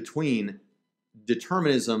between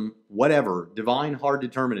determinism, whatever, divine hard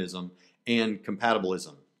determinism, and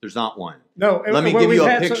compatibilism. There's not one. No. Let me give you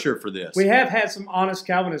a picture for this. We have had some honest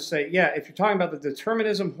Calvinists say, yeah, if you're talking about the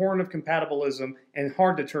determinism, horn of compatibilism, and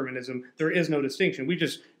hard determinism, there is no distinction. We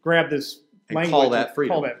just grab this and language call that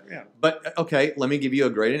freedom. Call that, yeah. But, okay, let me give you a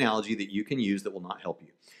great analogy that you can use that will not help you.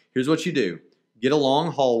 Here's what you do. Get a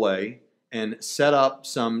long hallway and set up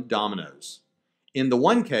some dominoes. In the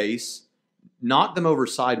one case, knock them over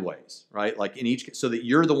sideways, right? Like in each, so that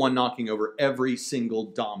you're the one knocking over every single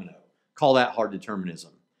domino. Call that hard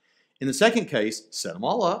determinism. In the second case, set them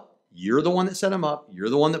all up. You're the one that set them up. You're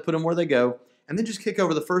the one that put them where they go. And then just kick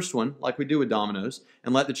over the first one, like we do with dominoes,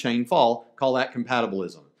 and let the chain fall. Call that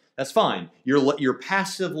compatibilism. That's fine. You're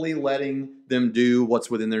passively letting them do what's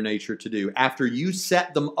within their nature to do after you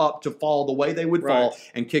set them up to fall the way they would fall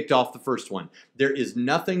and kicked off the first one. There is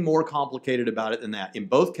nothing more complicated about it than that. In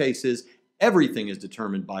both cases, everything is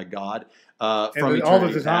determined by God from eternity all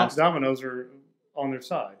of the past. dominoes are on their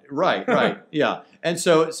side. Right, yeah. And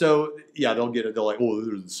so yeah, they'll get it. They're like, oh,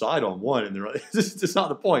 there's a side on one, and they're like, this is not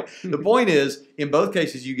the point. The point is, in both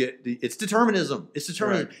cases, you get it's determinism. It's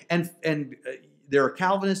determinism, and there are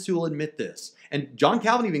Calvinists who will admit this. And John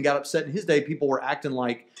Calvin even got upset in his day. People were acting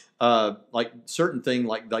like certain thing,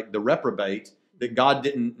 like the reprobate, that God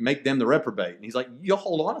didn't make them the reprobate. And he's like, you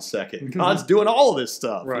hold on a second. God's doing all of this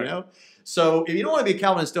stuff, you know? So if you don't want to be a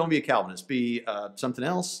Calvinist, don't be a Calvinist. Be something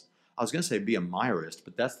else. I was going to say be a Meyerist,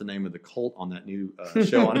 but that's the name of the cult on that new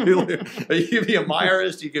show on Hulu. You could be a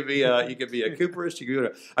Meyerist. You could be a Cooperist. You could.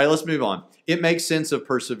 All right, let's move on. It makes sense of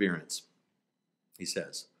perseverance, he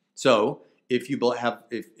says. So if you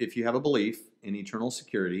have a belief in eternal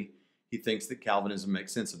security, he thinks that Calvinism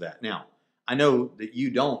makes sense of that. Now, I know that you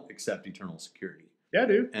don't accept eternal security. Yeah, I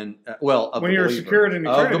do. And of when the you're believer, secured in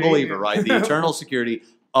eternity, of the believer, right? The eternal security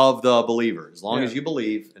of the believer, as long as you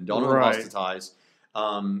believe and don't apostatize.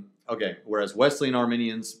 Okay, whereas Wesleyan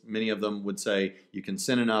Arminians, many of them would say you can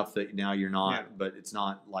sin enough that now you're not, but it's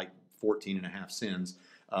not like 14 and a half sins,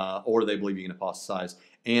 or they believe you can apostatize.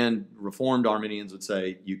 And Reformed Arminians would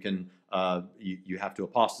say you can you have to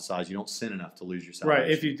apostatize. You don't sin enough to lose your salvation.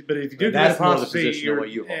 Right. If you do commit apostasy,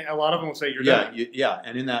 a lot of them will say you're done. Yeah.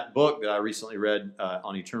 And in that book that I recently read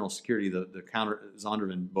on eternal security, the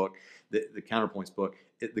Zondervan book, the Counterpoints book,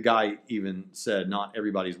 the guy even said, not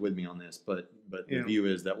everybody's with me on this, but the view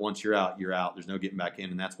is that once you're out, you're out. There's no getting back in,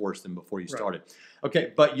 and that's worse than before you started.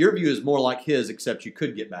 Okay, but your view is more like his, except you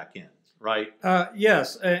could get back in, right?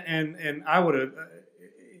 Yes, and I would have.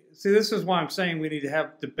 See, this is why I'm saying we need to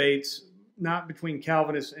have debates, not between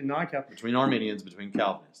Calvinists and non-Calvinists. Between Arminians, between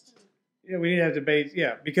Calvinists. Yeah, we need to have debates.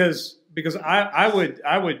 Yeah, because I would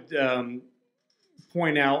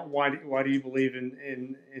point out why do you believe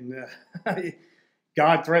in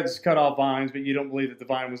God threatens to cut off vines, but you don't believe that the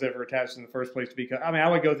vine was ever attached in the first place to be cut. I mean, I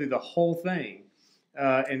would go through the whole thing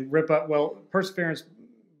and rip up. Well, perseverance,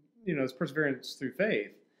 is perseverance through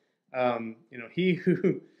faith. He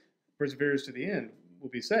who perseveres to the end will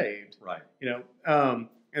be saved. Right. And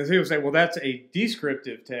so people say, well, that's a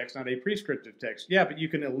descriptive text, not a prescriptive text. Yeah, but you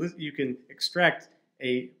can extract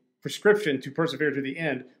a prescription to persevere to the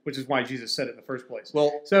end, which is why Jesus said it in the first place.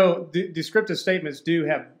 Well, so descriptive statements do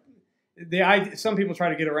have some people try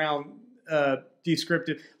to get around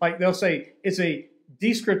descriptive, like they'll say it's a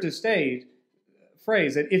descriptive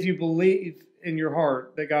phrase that if you believe in your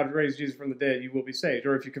heart that God raised Jesus from the dead, you will be saved.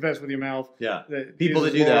 Or if you confess with your mouth, that people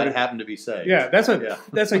that do that happen to be saved. Yeah, that's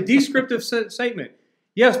a descriptive statement.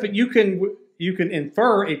 Yes, but you can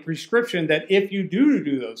infer a prescription that if you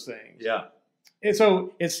do those things. Yeah. And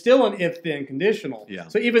so it's still an if-then conditional. Yeah.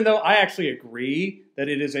 So even though I actually agree that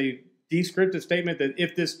it is a descriptive statement that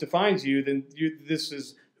if this defines you, then this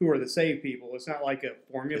is who are the saved people. It's not like a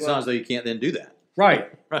formula. It's not as though you can't then do that.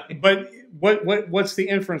 Right. Right. But what's the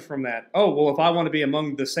inference from that? Oh, well, if I want to be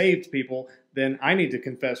among the saved people, then I need to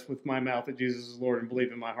confess with my mouth that Jesus is Lord and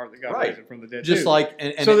believe in my heart that God raised him from the dead. Just too. like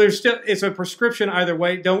so there's still it's a prescription either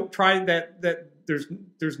way. Don't try that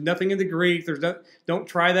there's nothing in the Greek. Don't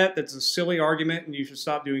try that. That's a silly argument, and you should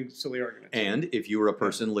stop doing silly arguments. And if you were a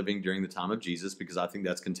person living during the time of Jesus, because I think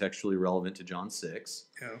that's contextually relevant to John 6.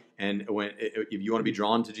 Yeah. And if you want to be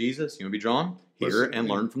drawn to Jesus, you want to be drawn, hear and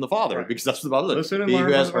learn from the Father, because that's what the Bible says. He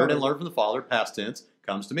who has heard and learned from the Father, past tense,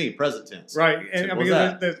 comes to me, present tense. Right. And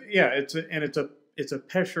it's a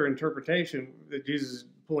Pesher interpretation that Jesus is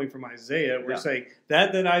pulling from Isaiah. We're saying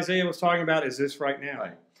that Isaiah was talking about is this right now.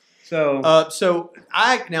 Right. So,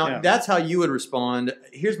 that's how you would respond.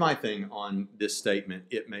 Here's my thing on this statement.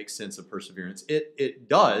 It makes sense of perseverance. It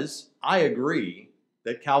does. I agree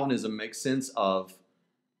that Calvinism makes sense of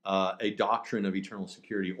a doctrine of eternal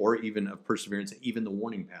security, or even of perseverance, even the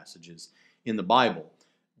warning passages in the Bible.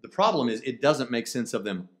 The problem is it doesn't make sense of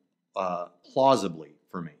them plausibly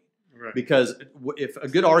for me. Right. Because if a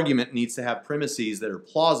good argument needs to have premises that are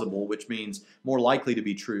plausible, which means more likely to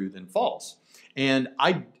be true than false. And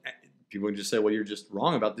people can just say, well, you're just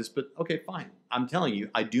wrong about this, but okay, fine. I'm telling you,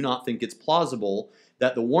 I do not think it's plausible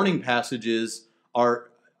that the warning passages are,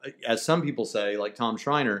 as some people say, like Tom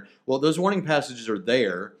Schreiner, well, those warning passages are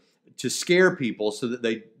there to scare people so that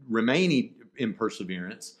they remain in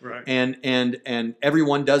perseverance, right. and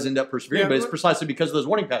everyone does end up persevering, but it's precisely because of those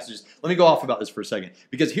warning passages. Let me go off about this for a second,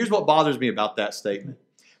 because here's what bothers me about that statement.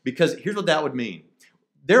 Because here's what that would mean.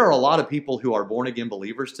 There are a lot of people who are born-again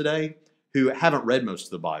believers today who haven't read most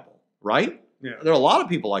of the Bible, right? Yeah. There are a lot of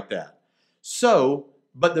people like that. So,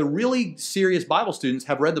 but the really serious Bible students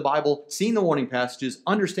have read the Bible, seen the warning passages,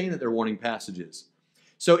 understand that they're warning passages.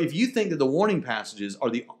 So if you think that the warning passages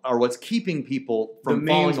are what's keeping people from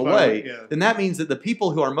falling away, then that means that the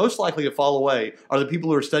people who are most likely to fall away are the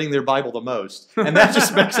people who are studying their Bible the most. And that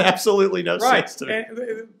just makes absolutely no sense to me.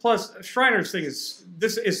 And plus, Schreiner's thing is,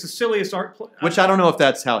 this is the silliest art. Which I don't know if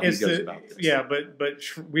that's how he goes about this. Yeah, but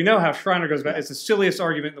we know how Schreiner goes about it. It's the silliest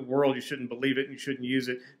argument in the world. You shouldn't believe it and you shouldn't use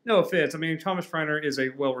it. No offense. I mean, Thomas Schreiner is a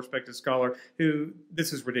well-respected scholar who,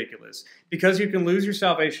 this is ridiculous. Because you can lose your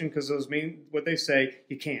salvation because those mean what they say,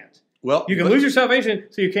 you can't. Well, you can lose your salvation,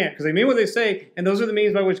 so you can't, because they mean what they say, and those are the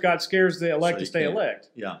means by which God scares the elect to stay elect.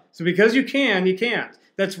 Yeah. So because you can't.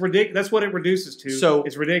 That's ridiculous. That's what it reduces to. So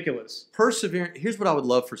it's ridiculous. Perseverance. Here's what I would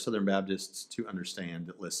love for Southern Baptists to understand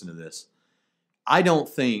that listen to this. I don't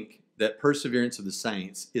think that perseverance of the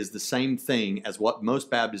saints is the same thing as what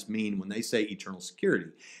most Baptists mean when they say eternal security.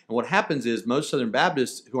 And what happens is most Southern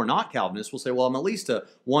Baptists who are not Calvinists will say, well, I'm at least a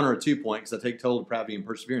 1 or a 2 point because I take total depravity and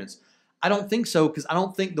perseverance. I don't think so, because I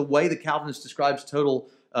don't think the way the Calvinist describes total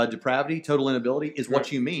depravity, total inability, is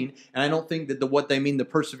what you mean. And I don't think that what they mean, the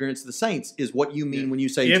perseverance of the saints, is what you mean when you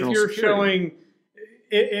say eternal security. If you're showing,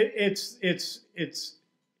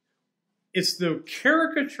 it's the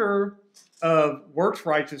caricature of works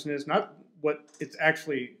righteousness, not what it's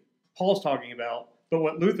actually Paul's talking about, but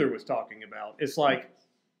what Luther was talking about. It's like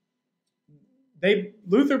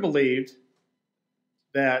Luther believed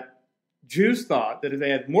that Jews thought that if they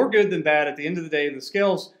had more good than bad at the end of the day, the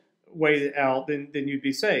scales weighed it out, then you'd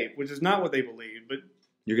be saved, which is not what they believed. But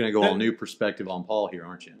you're going to go all new perspective on Paul here,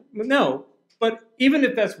 aren't you? No, but even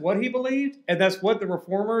if that's what he believed, and that's what the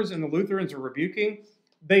Reformers and the Lutherans are rebuking,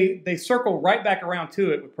 they circle right back around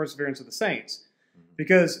to it with perseverance of the saints.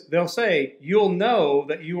 Because they'll say, you'll know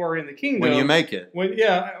that you are in the kingdom. When you make it.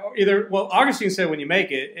 Augustine said when you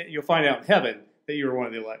make it, you'll find out in heaven that you are one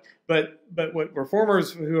of the elect. But what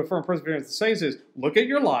Reformers who affirm perseverance of the saints is, look at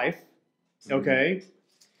your life, okay?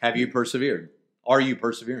 Have you persevered? Are you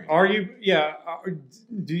persevering?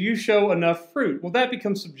 Do you show enough fruit? Well, that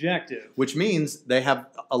becomes subjective. Which means they have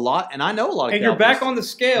a lot, and I know a lot of and you're back on the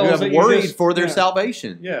scales. Who have worried for their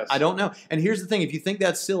salvation. Yes. I don't know. And here's the thing, if you think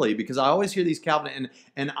that's silly, because I always hear these Calvinists,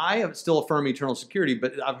 and I still affirm eternal security,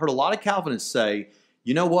 but I've heard a lot of Calvinists say,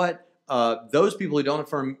 you know what, those people who don't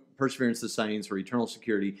affirm perseverance of the saints or eternal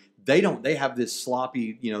security, they have this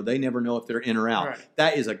sloppy, they never know if they're in or out. Right.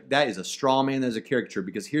 That is a straw man, that is a caricature,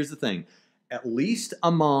 because here's the thing, at least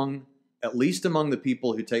among the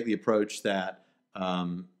people who take the approach that,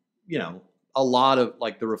 a lot of,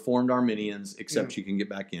 like the Reformed Arminians, except you can get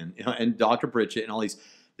back in, and Dr. Pritchett and all these,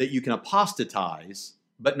 that you can apostatize,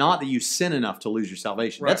 but not that you sin enough to lose your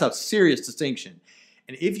salvation. Right. That's a serious distinction.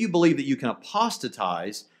 And if you believe that you can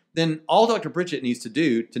apostatize, then all Dr. Pritchett needs to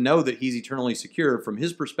do to know that he's eternally secure from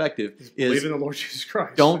his perspective is believe in the Lord Jesus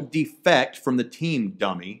Christ. Don't defect from the team,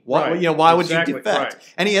 dummy. Why would you defect?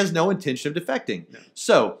 Right. And he has no intention of defecting. No.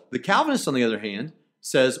 So the Calvinist, on the other hand,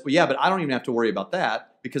 says, well, yeah, but I don't even have to worry about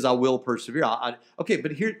that because I will persevere. Okay,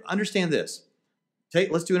 but here, understand this.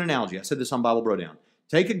 Let's do an analogy. I said this on Bible Bro Down.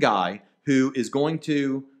 Take a guy who is going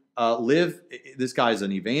to live. This guy is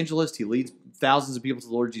an evangelist. He leads thousands of people to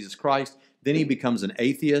the Lord Jesus Christ. Then he becomes an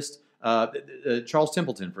atheist. Charles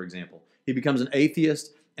Templeton, for example, he becomes an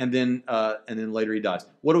atheist, and then later he dies.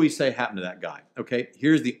 What do we say happened to that guy? Okay,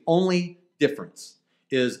 here's the only difference: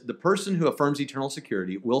 is the person who affirms eternal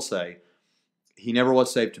security will say he never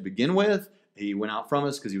was saved to begin with. He went out from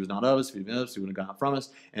us because he was not of us. If he'd been of us, he wouldn't have gone out from us.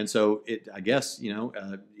 And so I guess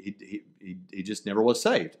he just never was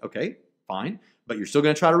saved. Okay, fine, but you're still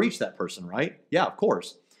going to try to reach that person, right? Yeah, of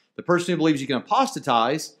course. The person who believes you can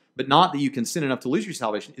apostatize, but not that you can sin enough to lose your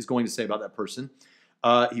salvation, is going to say about that person,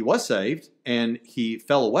 he was saved, and he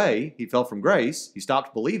fell away, he fell from grace, he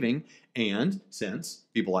stopped believing, and since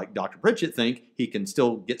people like Dr. Pritchett think he can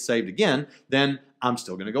still get saved again, then I'm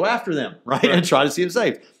still going to go after them, right, and try to see him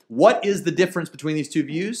saved. What is the difference between these two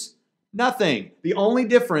views? Nothing. The only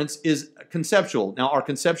difference is conceptual. Now, are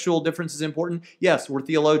conceptual differences important? Yes, we're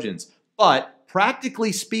theologians. But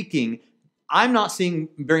practically speaking, I'm not seeing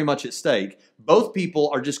very much at stake. Both people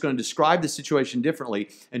are just going to describe the situation differently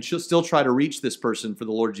and she'll still try to reach this person for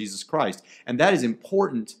the Lord Jesus Christ. And that is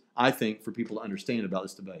important, I think, for people to understand about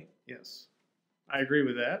this debate. Yes, I agree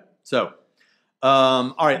with that. So,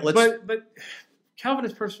 all right, let's... But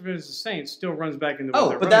Calvinist perseverance of the saints still runs back into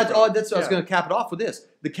that's what I was going to cap it off with this.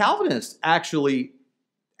 The Calvinists actually,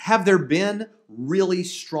 have there been really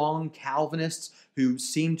strong Calvinists who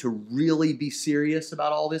seem to really be serious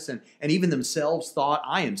about all this and even themselves thought,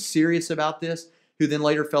 I am serious about this, who then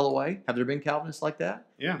later fell away? Have there been Calvinists like that?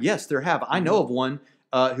 Yeah. Yes, there have. I know of one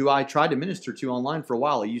who I tried to minister to online for a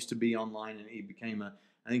while. He used to be online and he became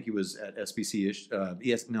I think he was at SBC-ish.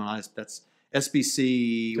 That's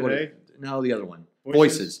SBC. Today? No, the other one.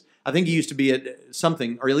 Voices. I think he used to be at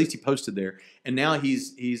something, or at least he posted there, and now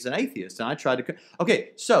he's an atheist. And I tried to.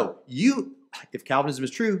 Okay, so if Calvinism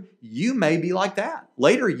is true, you may be like that.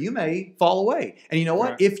 Later, you may fall away. And you know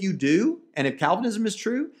what? Right. If you do, and if Calvinism is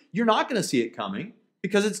true, you're not going to see it coming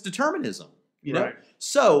because it's determinism. You know. Right.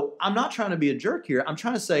 So I'm not trying to be a jerk here. I'm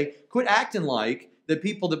trying to say, quit acting like the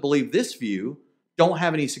people that believe this view don't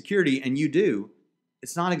have any security, and you do.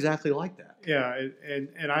 It's not exactly like that. Yeah,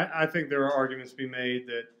 and I think there are arguments to be made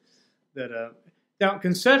that now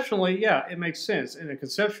conceptually, yeah, it makes sense. In a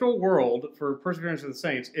conceptual world for perseverance of the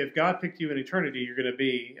saints, if God picked you in eternity, you're going to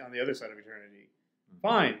be on the other side of eternity.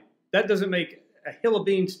 Fine. That doesn't make a hill of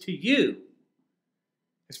beans to you.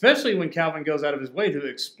 Especially when Calvin goes out of his way to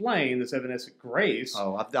explain this evanescent grace.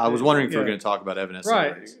 Oh, I was wondering if we were going to talk about evanescent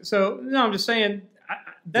grace. Right. So, no, I'm just saying.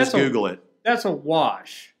 That's just Google it. That's a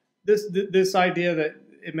wash. This idea that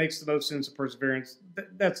it makes the most sense of perseverance,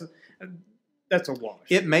 that's a wash.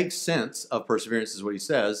 It makes sense of perseverance, is what he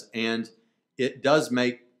says, and it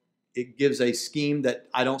gives a scheme that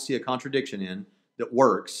I don't see a contradiction in that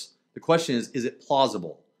works. The question is it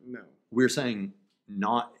plausible? No. We're saying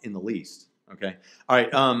not in the least. Okay. All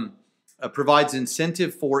right. Provides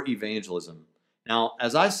incentive for evangelism. Now,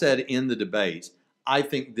 as I said in the debate, I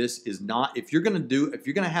think this is not, if you're going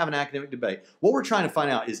to have an academic debate, what we're trying to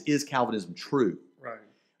find out is Calvinism true? Right.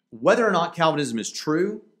 Whether or not Calvinism is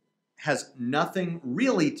true has nothing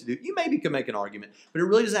really to do, you maybe could make an argument, but it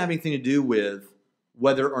really doesn't have anything to do with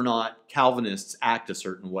whether or not Calvinists act a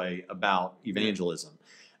certain way about evangelism.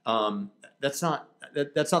 That's not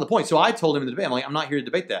the point. So I told him in the debate, I'm like, I'm not here to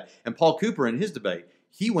debate that. And Paul Cooper in his debate,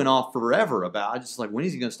 he went off forever about, I just like, when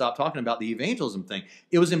is he going to stop talking about the evangelism thing?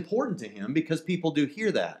 It was important to him because people do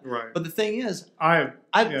hear that. Right. But the thing is, yeah.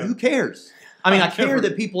 who cares? I mean, I care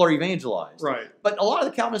that people are evangelized. Right. But a lot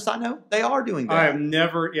of the Calvinists I know, they are doing that. I have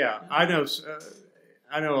never, I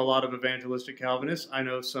know a lot of evangelistic Calvinists. I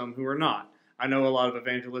know some who are not. I know a lot of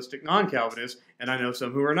evangelistic non-Calvinists, and I know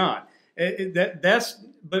some who are not.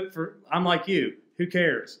 I'm like you. Who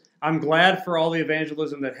cares? I'm glad for all the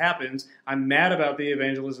evangelism that happens. I'm mad about the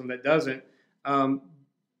evangelism that doesn't.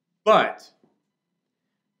 But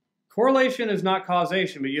correlation is not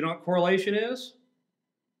causation. But you know what correlation is?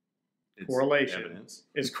 It's correlation. Evidence.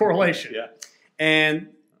 It's correlation. Yeah. And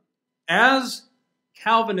as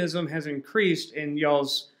Calvinism has increased in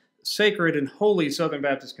y'all's sacred and holy Southern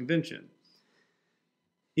Baptist Convention,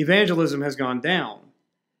 evangelism has gone down.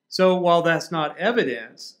 So while that's not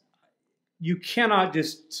evidence, you cannot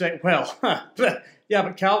just say, well, yeah,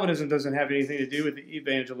 but Calvinism doesn't have anything to do with the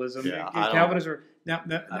evangelism. Yeah, Calvinism,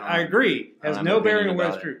 I agree, has no bearing on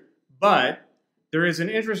what's true. But there is an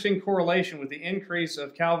interesting correlation with the increase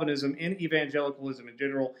of Calvinism in evangelicalism in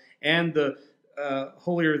general and the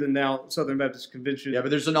holier-than-thou Southern Baptist Convention. Yeah, but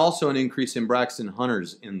there's also an increase in Braxton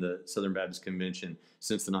Hunters in the Southern Baptist Convention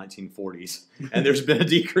since the 1940s, and there's been a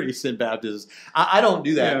decrease in baptisms. I don't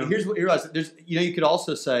do that. Yeah. There's you could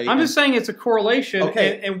also say. I'm just saying it's a correlation.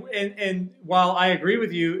 Okay. And while I agree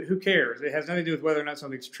with you, who cares? It has nothing to do with whether or not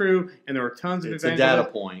something's true, and there are tons of evangelism. It's a data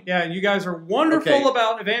point. Yeah, you guys are wonderful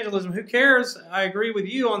about evangelism. Who cares? I agree with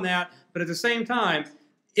you on that. But at the same time,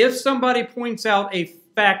 if somebody points out a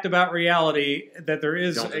fact about reality that there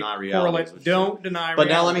is don't deny reality. Don't deny reality. But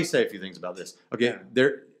now let me say a few things about this. Okay,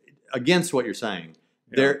 they're against what you're saying.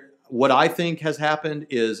 What I think has happened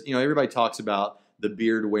is, everybody talks about the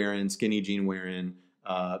beard wearing, skinny jean wearing,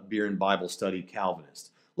 beer and Bible study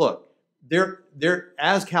Calvinist. Look,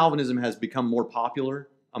 as Calvinism has become more popular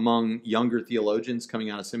among younger theologians coming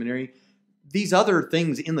out of seminary, these other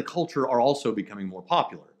things in the culture are also becoming more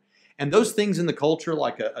popular. And those things in the culture,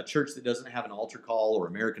 like a church that doesn't have an altar call or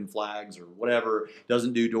American flags or whatever,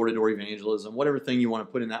 doesn't do door-to-door evangelism, whatever thing you want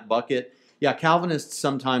to put in that bucket, Yeah, Calvinists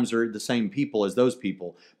sometimes are the same people as those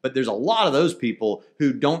people, but there's a lot of those people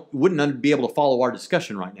who wouldn't be able to follow our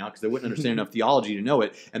discussion right now because they wouldn't understand enough theology to know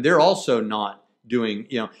it, and they're also not doing,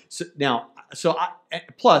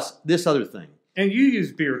 plus this other thing. And you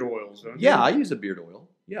use beard oils, don't you? Yeah, I use a beard oil.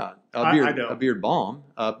 Yeah, a beard balm.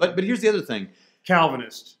 But here's the other thing.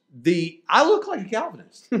 Calvinist. I look like a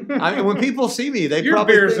Calvinist. I mean, when people see me, they your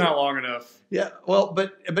probably beard's think, not long enough. Yeah, well,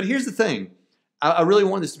 but here's the thing. I really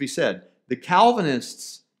want this to be said. The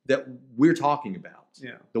Calvinists that we're talking about,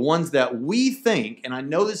 the ones that we think, and I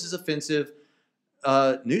know this is offensive.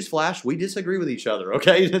 Newsflash: we disagree with each other.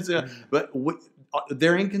 Okay, but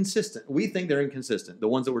they're inconsistent. We think they're inconsistent. The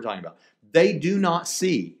ones that we're talking about, they do not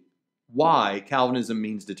see why Calvinism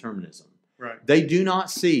means determinism. Right. They do not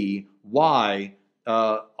see why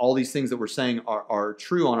all these things that we're saying are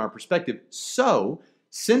true on our perspective. So,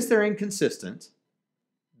 since they're inconsistent,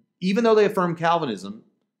 even though they affirm Calvinism,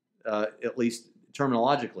 at least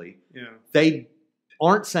terminologically, they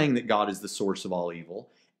aren't saying that God is the source of all evil,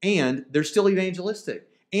 and they're still evangelistic.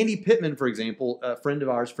 Andy Pittman, for example, a friend of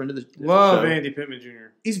ours, friend of the Love show, Andy Pittman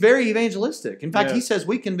Jr. He's very evangelistic. In fact, he says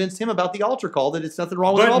we convinced him about the altar call that it's nothing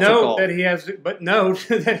wrong with an altar call. That he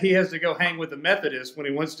has to go hang with the Methodists when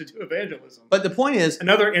he wants to do evangelism. But the point is,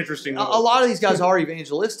 another interesting. A lot of these guys are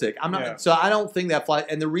evangelistic. I'm not, so I don't think that flies.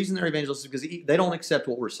 And the reason they're evangelistic is because they don't accept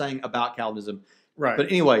what we're saying about Calvinism. Right. But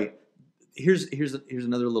anyway, here's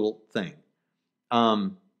another little thing.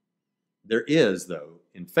 There is, though,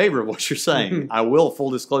 in favor of what you're saying, I will,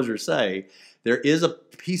 full disclosure, say there is a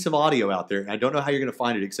piece of audio out there, and I don't know how you're going to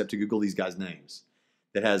find it except to Google these guys' names,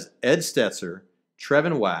 that has Ed Stetzer,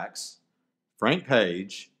 Trevin Wax, Frank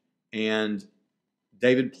Page, and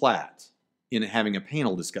David Platt in having a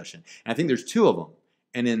panel discussion. And I think there's two of them.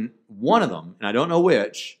 And in one of them, and I don't know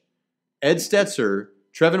which, Ed Stetzer,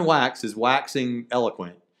 Trevin Wax is waxing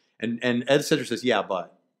eloquent, and Ed Stetzer says, yeah,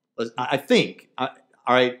 but. I think, all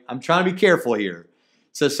right, I'm trying to be careful here.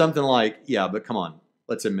 Says something like, yeah, but come on,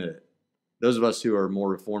 let's admit it. Those of us who are more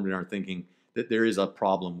reformed in our thinking, that there is a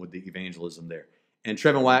problem with the evangelism there. And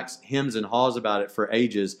Trevin Wax hems and haws about it for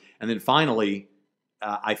ages, and then finally,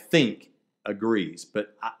 I think, agrees.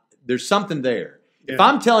 But there's something there. Yeah. If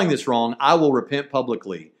I'm telling this wrong, I will repent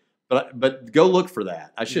publicly. But go look for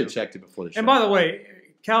that. I should have checked it before the show. And by the way,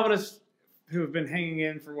 Calvinists who have been hanging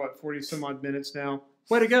in for, 40 some odd minutes now,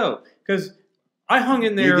 way to go. Because I hung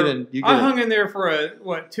in there. I hung in there for a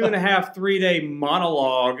 2.5, 3 day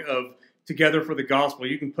monologue of Together for the Gospel.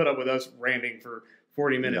 You can put up with us ranting for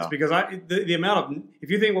 40 minutes because the amount of, if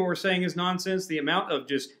you think what we're saying is nonsense, the amount of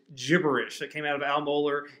just gibberish that came out of Al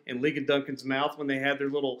Mohler and Ligon Duncan's mouth when they had their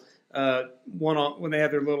little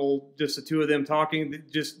just the two of them talking,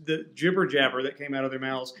 just the jibber jabber that came out of their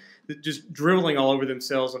mouths, just dribbling all over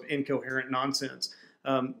themselves of incoherent nonsense.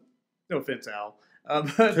 No offense, Al.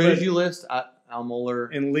 Who did you list? Al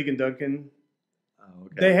Mohler and Ligon Duncan. Oh,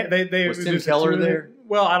 okay. They was Tim Keller there?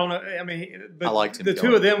 Well, I don't know. I mean, but I liked Tim the Keller.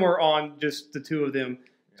 two of them were on just the two of them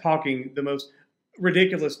talking the most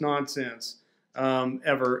ridiculous nonsense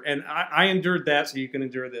ever, and I endured that, so you can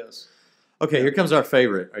endure this. Okay, here comes our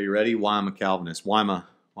favorite. Are you ready? Why I'm a Calvinist? Why I'm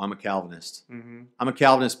a Calvinist? Mm-hmm. I'm a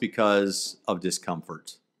Calvinist because of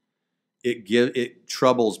discomfort. It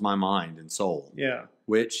troubles my mind and soul. Yeah,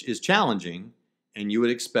 which is challenging. And you would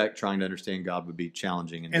expect trying to understand God would be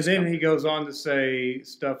challenging. And then he goes on to say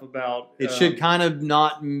stuff about... It should kind of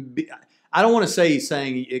not be... I don't want to say he's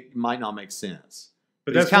saying it might not make sense.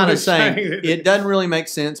 But he's kind of saying it doesn't really make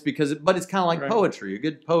sense but it's kind of like poetry, a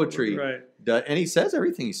good poetry. Right. And he says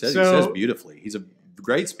everything he says. He says beautifully. He's a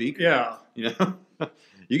great speaker. Yeah. You know,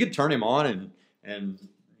 you could turn him on and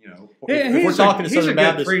you know, if we're talking to Southern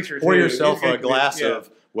Baptists, pour yourself a glass of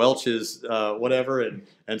Welch's whatever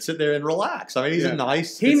and sit there and relax. I mean, he's a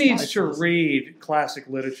nice. He needs to read classic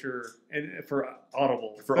literature and for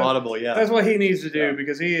Audible. Audible, yeah. That's what he needs to do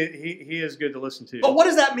because he is good to listen to. But what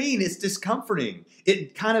does that mean? It's discomforting.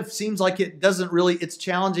 It kind of seems like it doesn't really. It's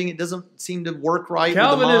challenging. It doesn't seem to work right.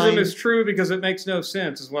 Calvinism is true because it makes no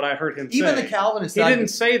sense, is what I heard him say. Even the Calvinists. He didn't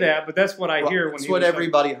say that, but that's what I hear when that's what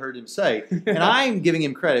everybody heard him say. And I'm giving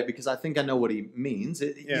him credit because I think I know what he means.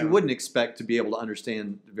 You wouldn't expect to be able to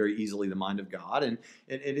understand very easily the mind of God, and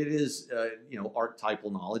it is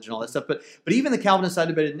archetypal knowledge and all that stuff. But even the Calvinist I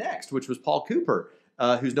debated next, which was Paul Cooper,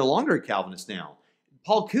 who's no longer a Calvinist now.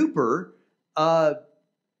 Paul Cooper,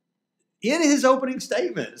 in his opening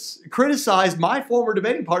statements, criticized my former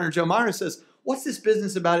debating partner, Joe Myers, says, what's this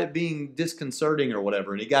business about it being disconcerting or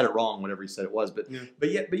whatever? And he got it wrong, whatever he said it was. But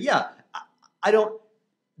I don't,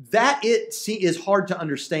 that it is hard to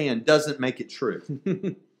understand doesn't make it true.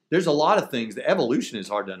 There's a lot of things. The evolution is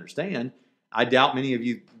hard to understand. I doubt many of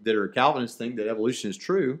you that are Calvinists think that evolution is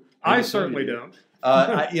true. I certainly don't.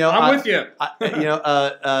 I'm with you.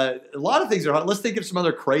 A lot of things are hard. Let's think of some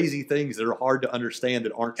other crazy things that are hard to understand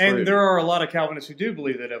that aren't true. And there are a lot of Calvinists who do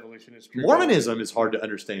believe that evolution is true. Mormonism is hard to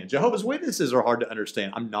understand. Jehovah's Witnesses are hard to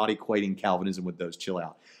understand. I'm not equating Calvinism with those. Chill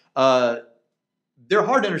out. They're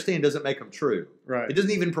hard to understand. Doesn't make them true. Right. It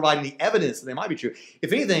doesn't even provide any evidence that they might be true.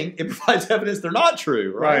 If anything, it provides evidence they're not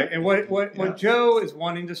true. Right. And what Joe is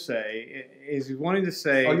wanting to say is he's wanting to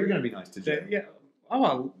say. Oh, you're going to be nice to Joe. Yeah.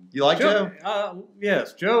 Oh, you like Joe?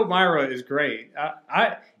 Yes, Joe Myra is great.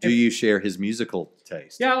 Do you share his musical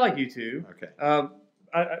taste? Yeah, I like U2. Okay. How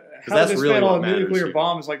This Fell on a Nuclear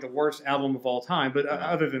Bomb is like the worst album of all time, but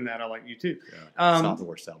other than that, I like U2. Yeah. It's not the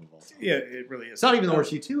worst album of all time. Yeah, it really is. It's not even the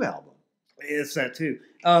worst U2 album. It's that too.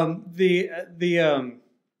 The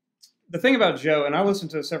thing about Joe, and I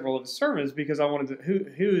listened to several of his sermons because I wanted to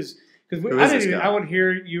who's. Because I would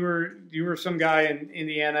hear you were some guy in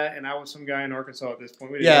Indiana and I was some guy in Arkansas at this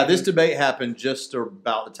point. Yeah, this debate happened just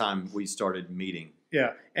about the time we started meeting.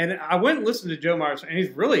 Yeah, and I went and listened to Joe Myers, and he's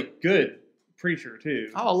really good preacher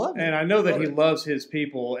too. Oh, I love him. And I know that he loves his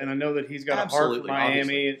people, and I know that he's got a heart for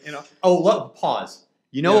Miami. Pause.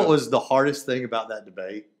 You know what was the hardest thing about that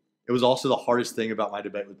debate? It was also the hardest thing about my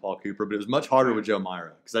debate with Paul Cooper, but it was much harder with Joe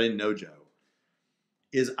Myra because I didn't know Joe.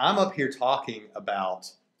 I'm up here talking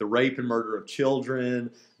about the rape and murder of children,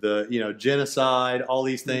 the genocide, all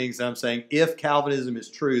these things. And I'm saying if Calvinism is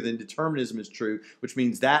true, then determinism is true, which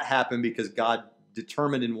means that happened because God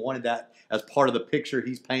determined and wanted that as part of the picture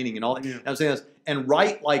He's painting and all that. Yeah. And I'm saying this, and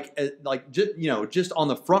just on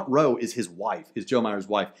the front row is his wife, is Joe Myra's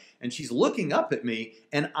wife, and she's looking up at me,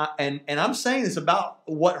 and I'm saying this about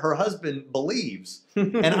what her husband believes,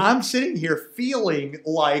 and I'm sitting here feeling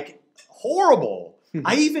like horrible.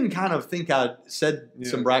 I even kind of think I said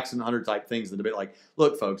some Braxton Hunter type things in the debate, like,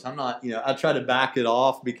 look, folks, I'm not, I try to back it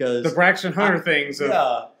off because... The Braxton Hunter things.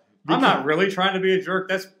 I'm not really trying to be a jerk.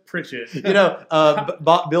 That's Pritchett.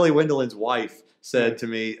 Billy Wendelin's wife said to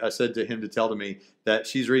me, said to him to tell to me that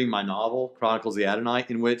she's reading my novel, Chronicles of the Adonai,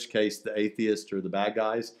 in which case the atheists are the bad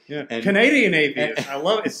guys. Yeah, and, Canadian atheists. I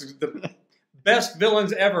love it. It's the best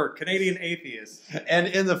villains ever, Canadian atheists. And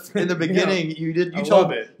in the beginning,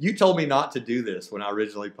 you told me not to do this when I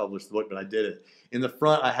originally published the book, but I did it. In the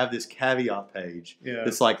front, I have this caveat page. Yeah.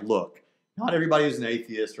 It's like, look, not everybody who's an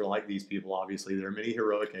atheist are like these people, obviously. There are many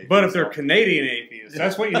heroic atheists. But if they're Canadian atheists,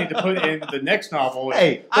 that's what you need to put in the next novel.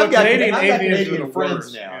 Hey, I've got Canadian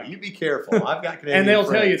friends now. Yeah. You be careful. I've got Canadian friends. And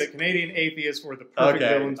they'll tell you that Canadian atheists were the perfect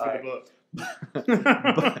villains for the book.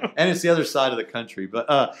 And it's the other side of the country.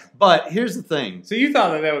 But here's the thing. So you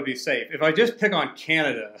thought that would be safe. If I just pick on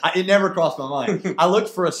Canada. It never crossed my mind. I looked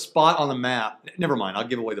for a spot on the map. Never mind. I'll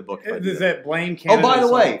give away the book. Does that blame Canada? Oh, by the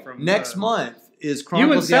way, next month is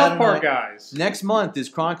Chronicles of the Adonai. You and South Park guys. Next month is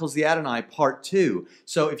Chronicles of the Adonai Part 2.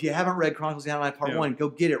 So if you haven't read Chronicles of the Adonai Part 1, go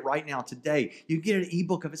get it right now today. You get an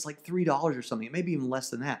ebook of it's like $3 or something. It may be even less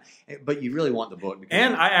than that. But you really want the book.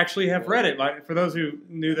 And I actually have read it. For those who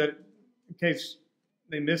knew that, in case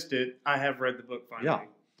they missed it, I have read the book finally. Yeah.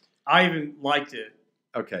 I even liked it.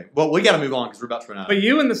 Okay. Well, we got to move on because we're about to run out. But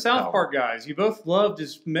you and the South Park guys, you both loved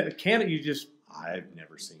Canada. I've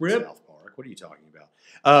never seen South Park. What are you talking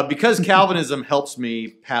about? Because Calvinism helps me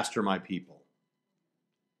pastor my people.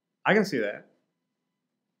 I can see that.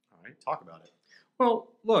 All right, talk about it.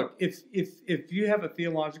 Well, look, if you have a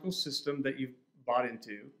theological system that you've bought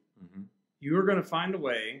into, you are going to find a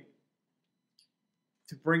way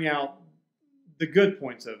to bring out the good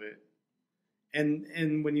points of it.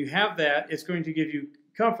 And when you have that, it's going to give you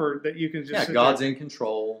comfort that you can just sit God's there. in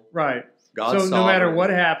control. Right. God's so no matter what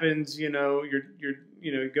happens, you're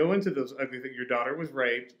go into those ugly things. Your daughter was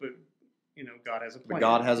raped, but God has a plan. But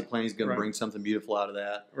God has a plan. He's going to bring something beautiful out of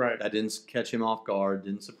that. Right. That didn't catch him off guard.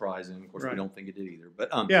 Didn't surprise him. Of course, we don't think it did either. But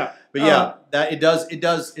that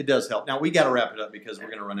it does help. Now we got to wrap it up because we're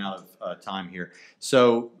going to run out of time here.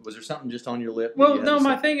 So was there something just on your lip? Well, no.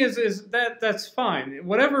 My thing is that's fine.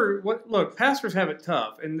 Look, pastors have it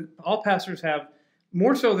tough, and all pastors have.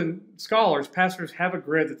 More so than scholars, pastors have a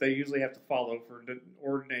grid that they usually have to follow for the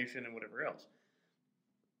ordination and whatever else.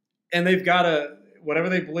 And they've got to, whatever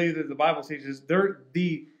they believe that the Bible teaches, they're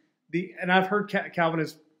and I've heard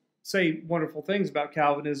Calvinists say wonderful things about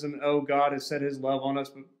Calvinism. Oh, God has set His love on us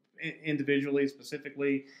individually,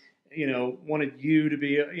 specifically, wanted you to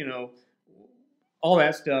be, all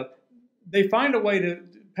that stuff.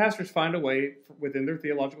 Pastors find a way within their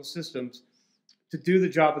theological systems to do the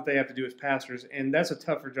job that they have to do as pastors, and that's a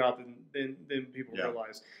tougher job than people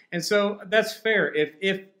realize. And so that's fair.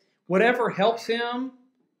 If whatever helps him,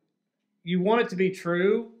 you want it to be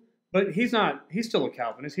true, But he's not. He's still a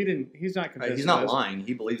Calvinist. He's not convinced. He's not lying.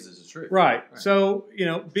 He believes this is true. Right. So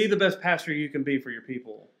be the best pastor you can be for your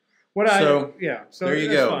people. So there you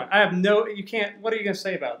go. Fine. I have no. You can't. What are you going to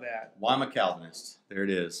say about that? Why I'm a Calvinist. There it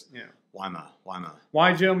is. Yeah.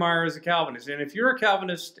 Why Joe Meyer is a Calvinist. And if you're a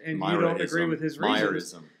Calvinist and you don't agree with his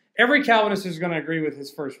reasons, Myerism. Every Calvinist is going to agree with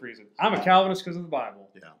his first reason. I'm a Calvinist because of the Bible.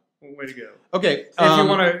 Yeah. Way to go. Okay. If you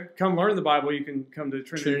want to come learn the Bible, you can come to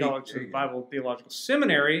Trinity College Bible Theological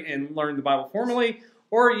Seminary and learn the Bible formally,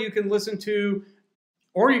 or you can listen to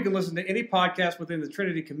any podcast within the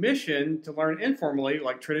Trinity Commission to learn informally,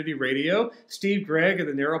 like Trinity Radio, Steve Gregg, and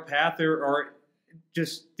The Narrow Path. There are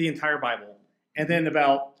just the entire Bible, and then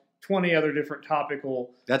about 20 other different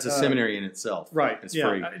topical. That's a seminary in itself. Right. It's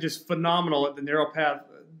free. Just phenomenal at the Narrow Path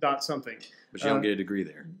something. But you don't get a degree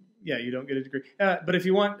there. Yeah, you don't get a degree. But if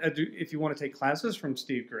you want to take classes from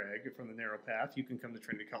Steve Gregg from the Narrow Path, you can come to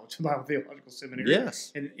Trinity College Bible Theological Seminary.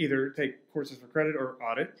 Yes. And either take courses for credit or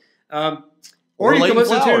audit. Or you can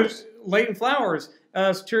listen to Leighton Flowers,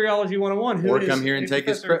 Soteriology 101. Or come here and take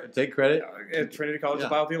credit. At Trinity College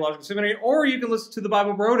Bible Theological Seminary. Or you can listen to the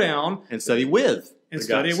Bible Bro-Down. And study with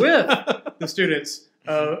the students.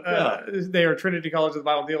 They are Trinity College of the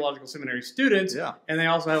Bible Theological Seminary students, and they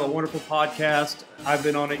also have a wonderful podcast. I've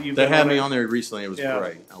been on it. They had me on there recently. It was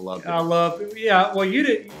great. I loved it. Well, you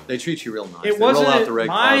did. They treat you real nice. It wasn't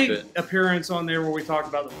my appearance on there where we talked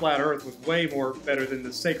about the flat Earth was way more better than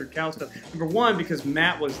the sacred cow stuff. Number one, because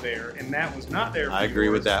Matt was there, and Matt was not there. I agree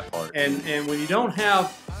with that part. And when you don't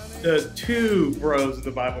have the two bros of the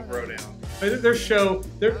Bible Bro-Down,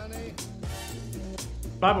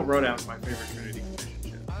 Bible Bro-Down is my favorite Trinity.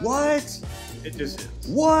 What? It just is.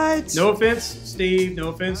 What? No offense, Steve. No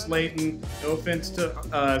offense, Leighton. No offense to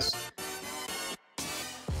us.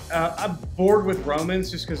 I'm bored with Romans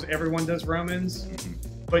just because everyone does Romans. Mm-hmm.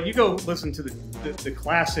 But you go listen to the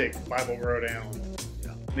classic Bible Bro-Down.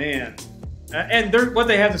 Yeah. Man. And what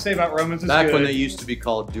they have to say about Romans is back good. When they used to be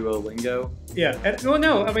called Duolingo. Yeah.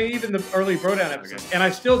 Even the early Bro-Down episodes. Okay. And I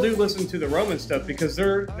still do listen to the Roman stuff because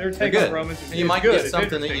their take on Romans is and you might good. Get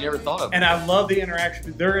something that you never thought of. And I love the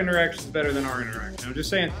interaction. Their interaction is better than our interaction. I'm just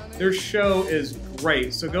saying, their show is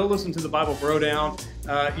great. So go listen to the Bible Bro-Down.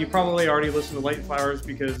 You probably already listened to Leighton Flowers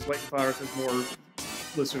because Leighton Flowers has more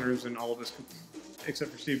listeners than all of us,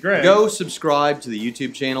 except for Steve Gregg. Go subscribe to the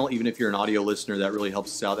YouTube channel, even if you're an audio listener. That really helps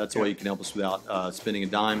us out. That's the way you can help us without spending a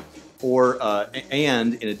dime.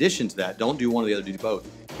 And in addition to that, don't do one or the other, do both.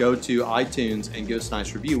 Go to iTunes and give us a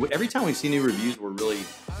nice review. Every time we see new reviews,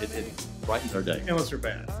 it brightens our day. Unless they're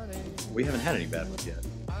bad. We haven't had any bad ones yet.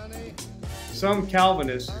 Some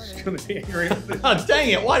Calvinist is going to be angry with it. Oh, dang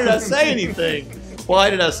it. Why did I say anything?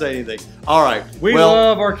 All right. We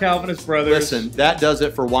love our Calvinist brothers. Listen, that does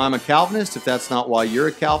it for Why I'm a Calvinist. If that's not why you're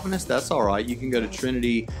a Calvinist, that's all right. You can go to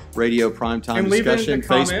Trinity Radio Primetime Discussion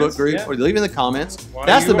Facebook group or leave in the comments.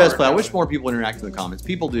 That's the best way. I wish more people interact in the comments.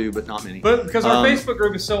 People do, but not many. But because our Facebook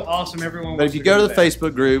group is so awesome, everyone But if you go to the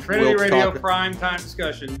Facebook group, Trinity Radio Primetime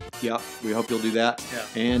Discussion. Yeah, we hope you'll do that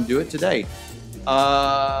and do it today.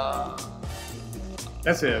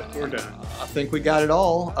 That's it. We're done. I think we got it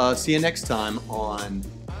all. See you next time on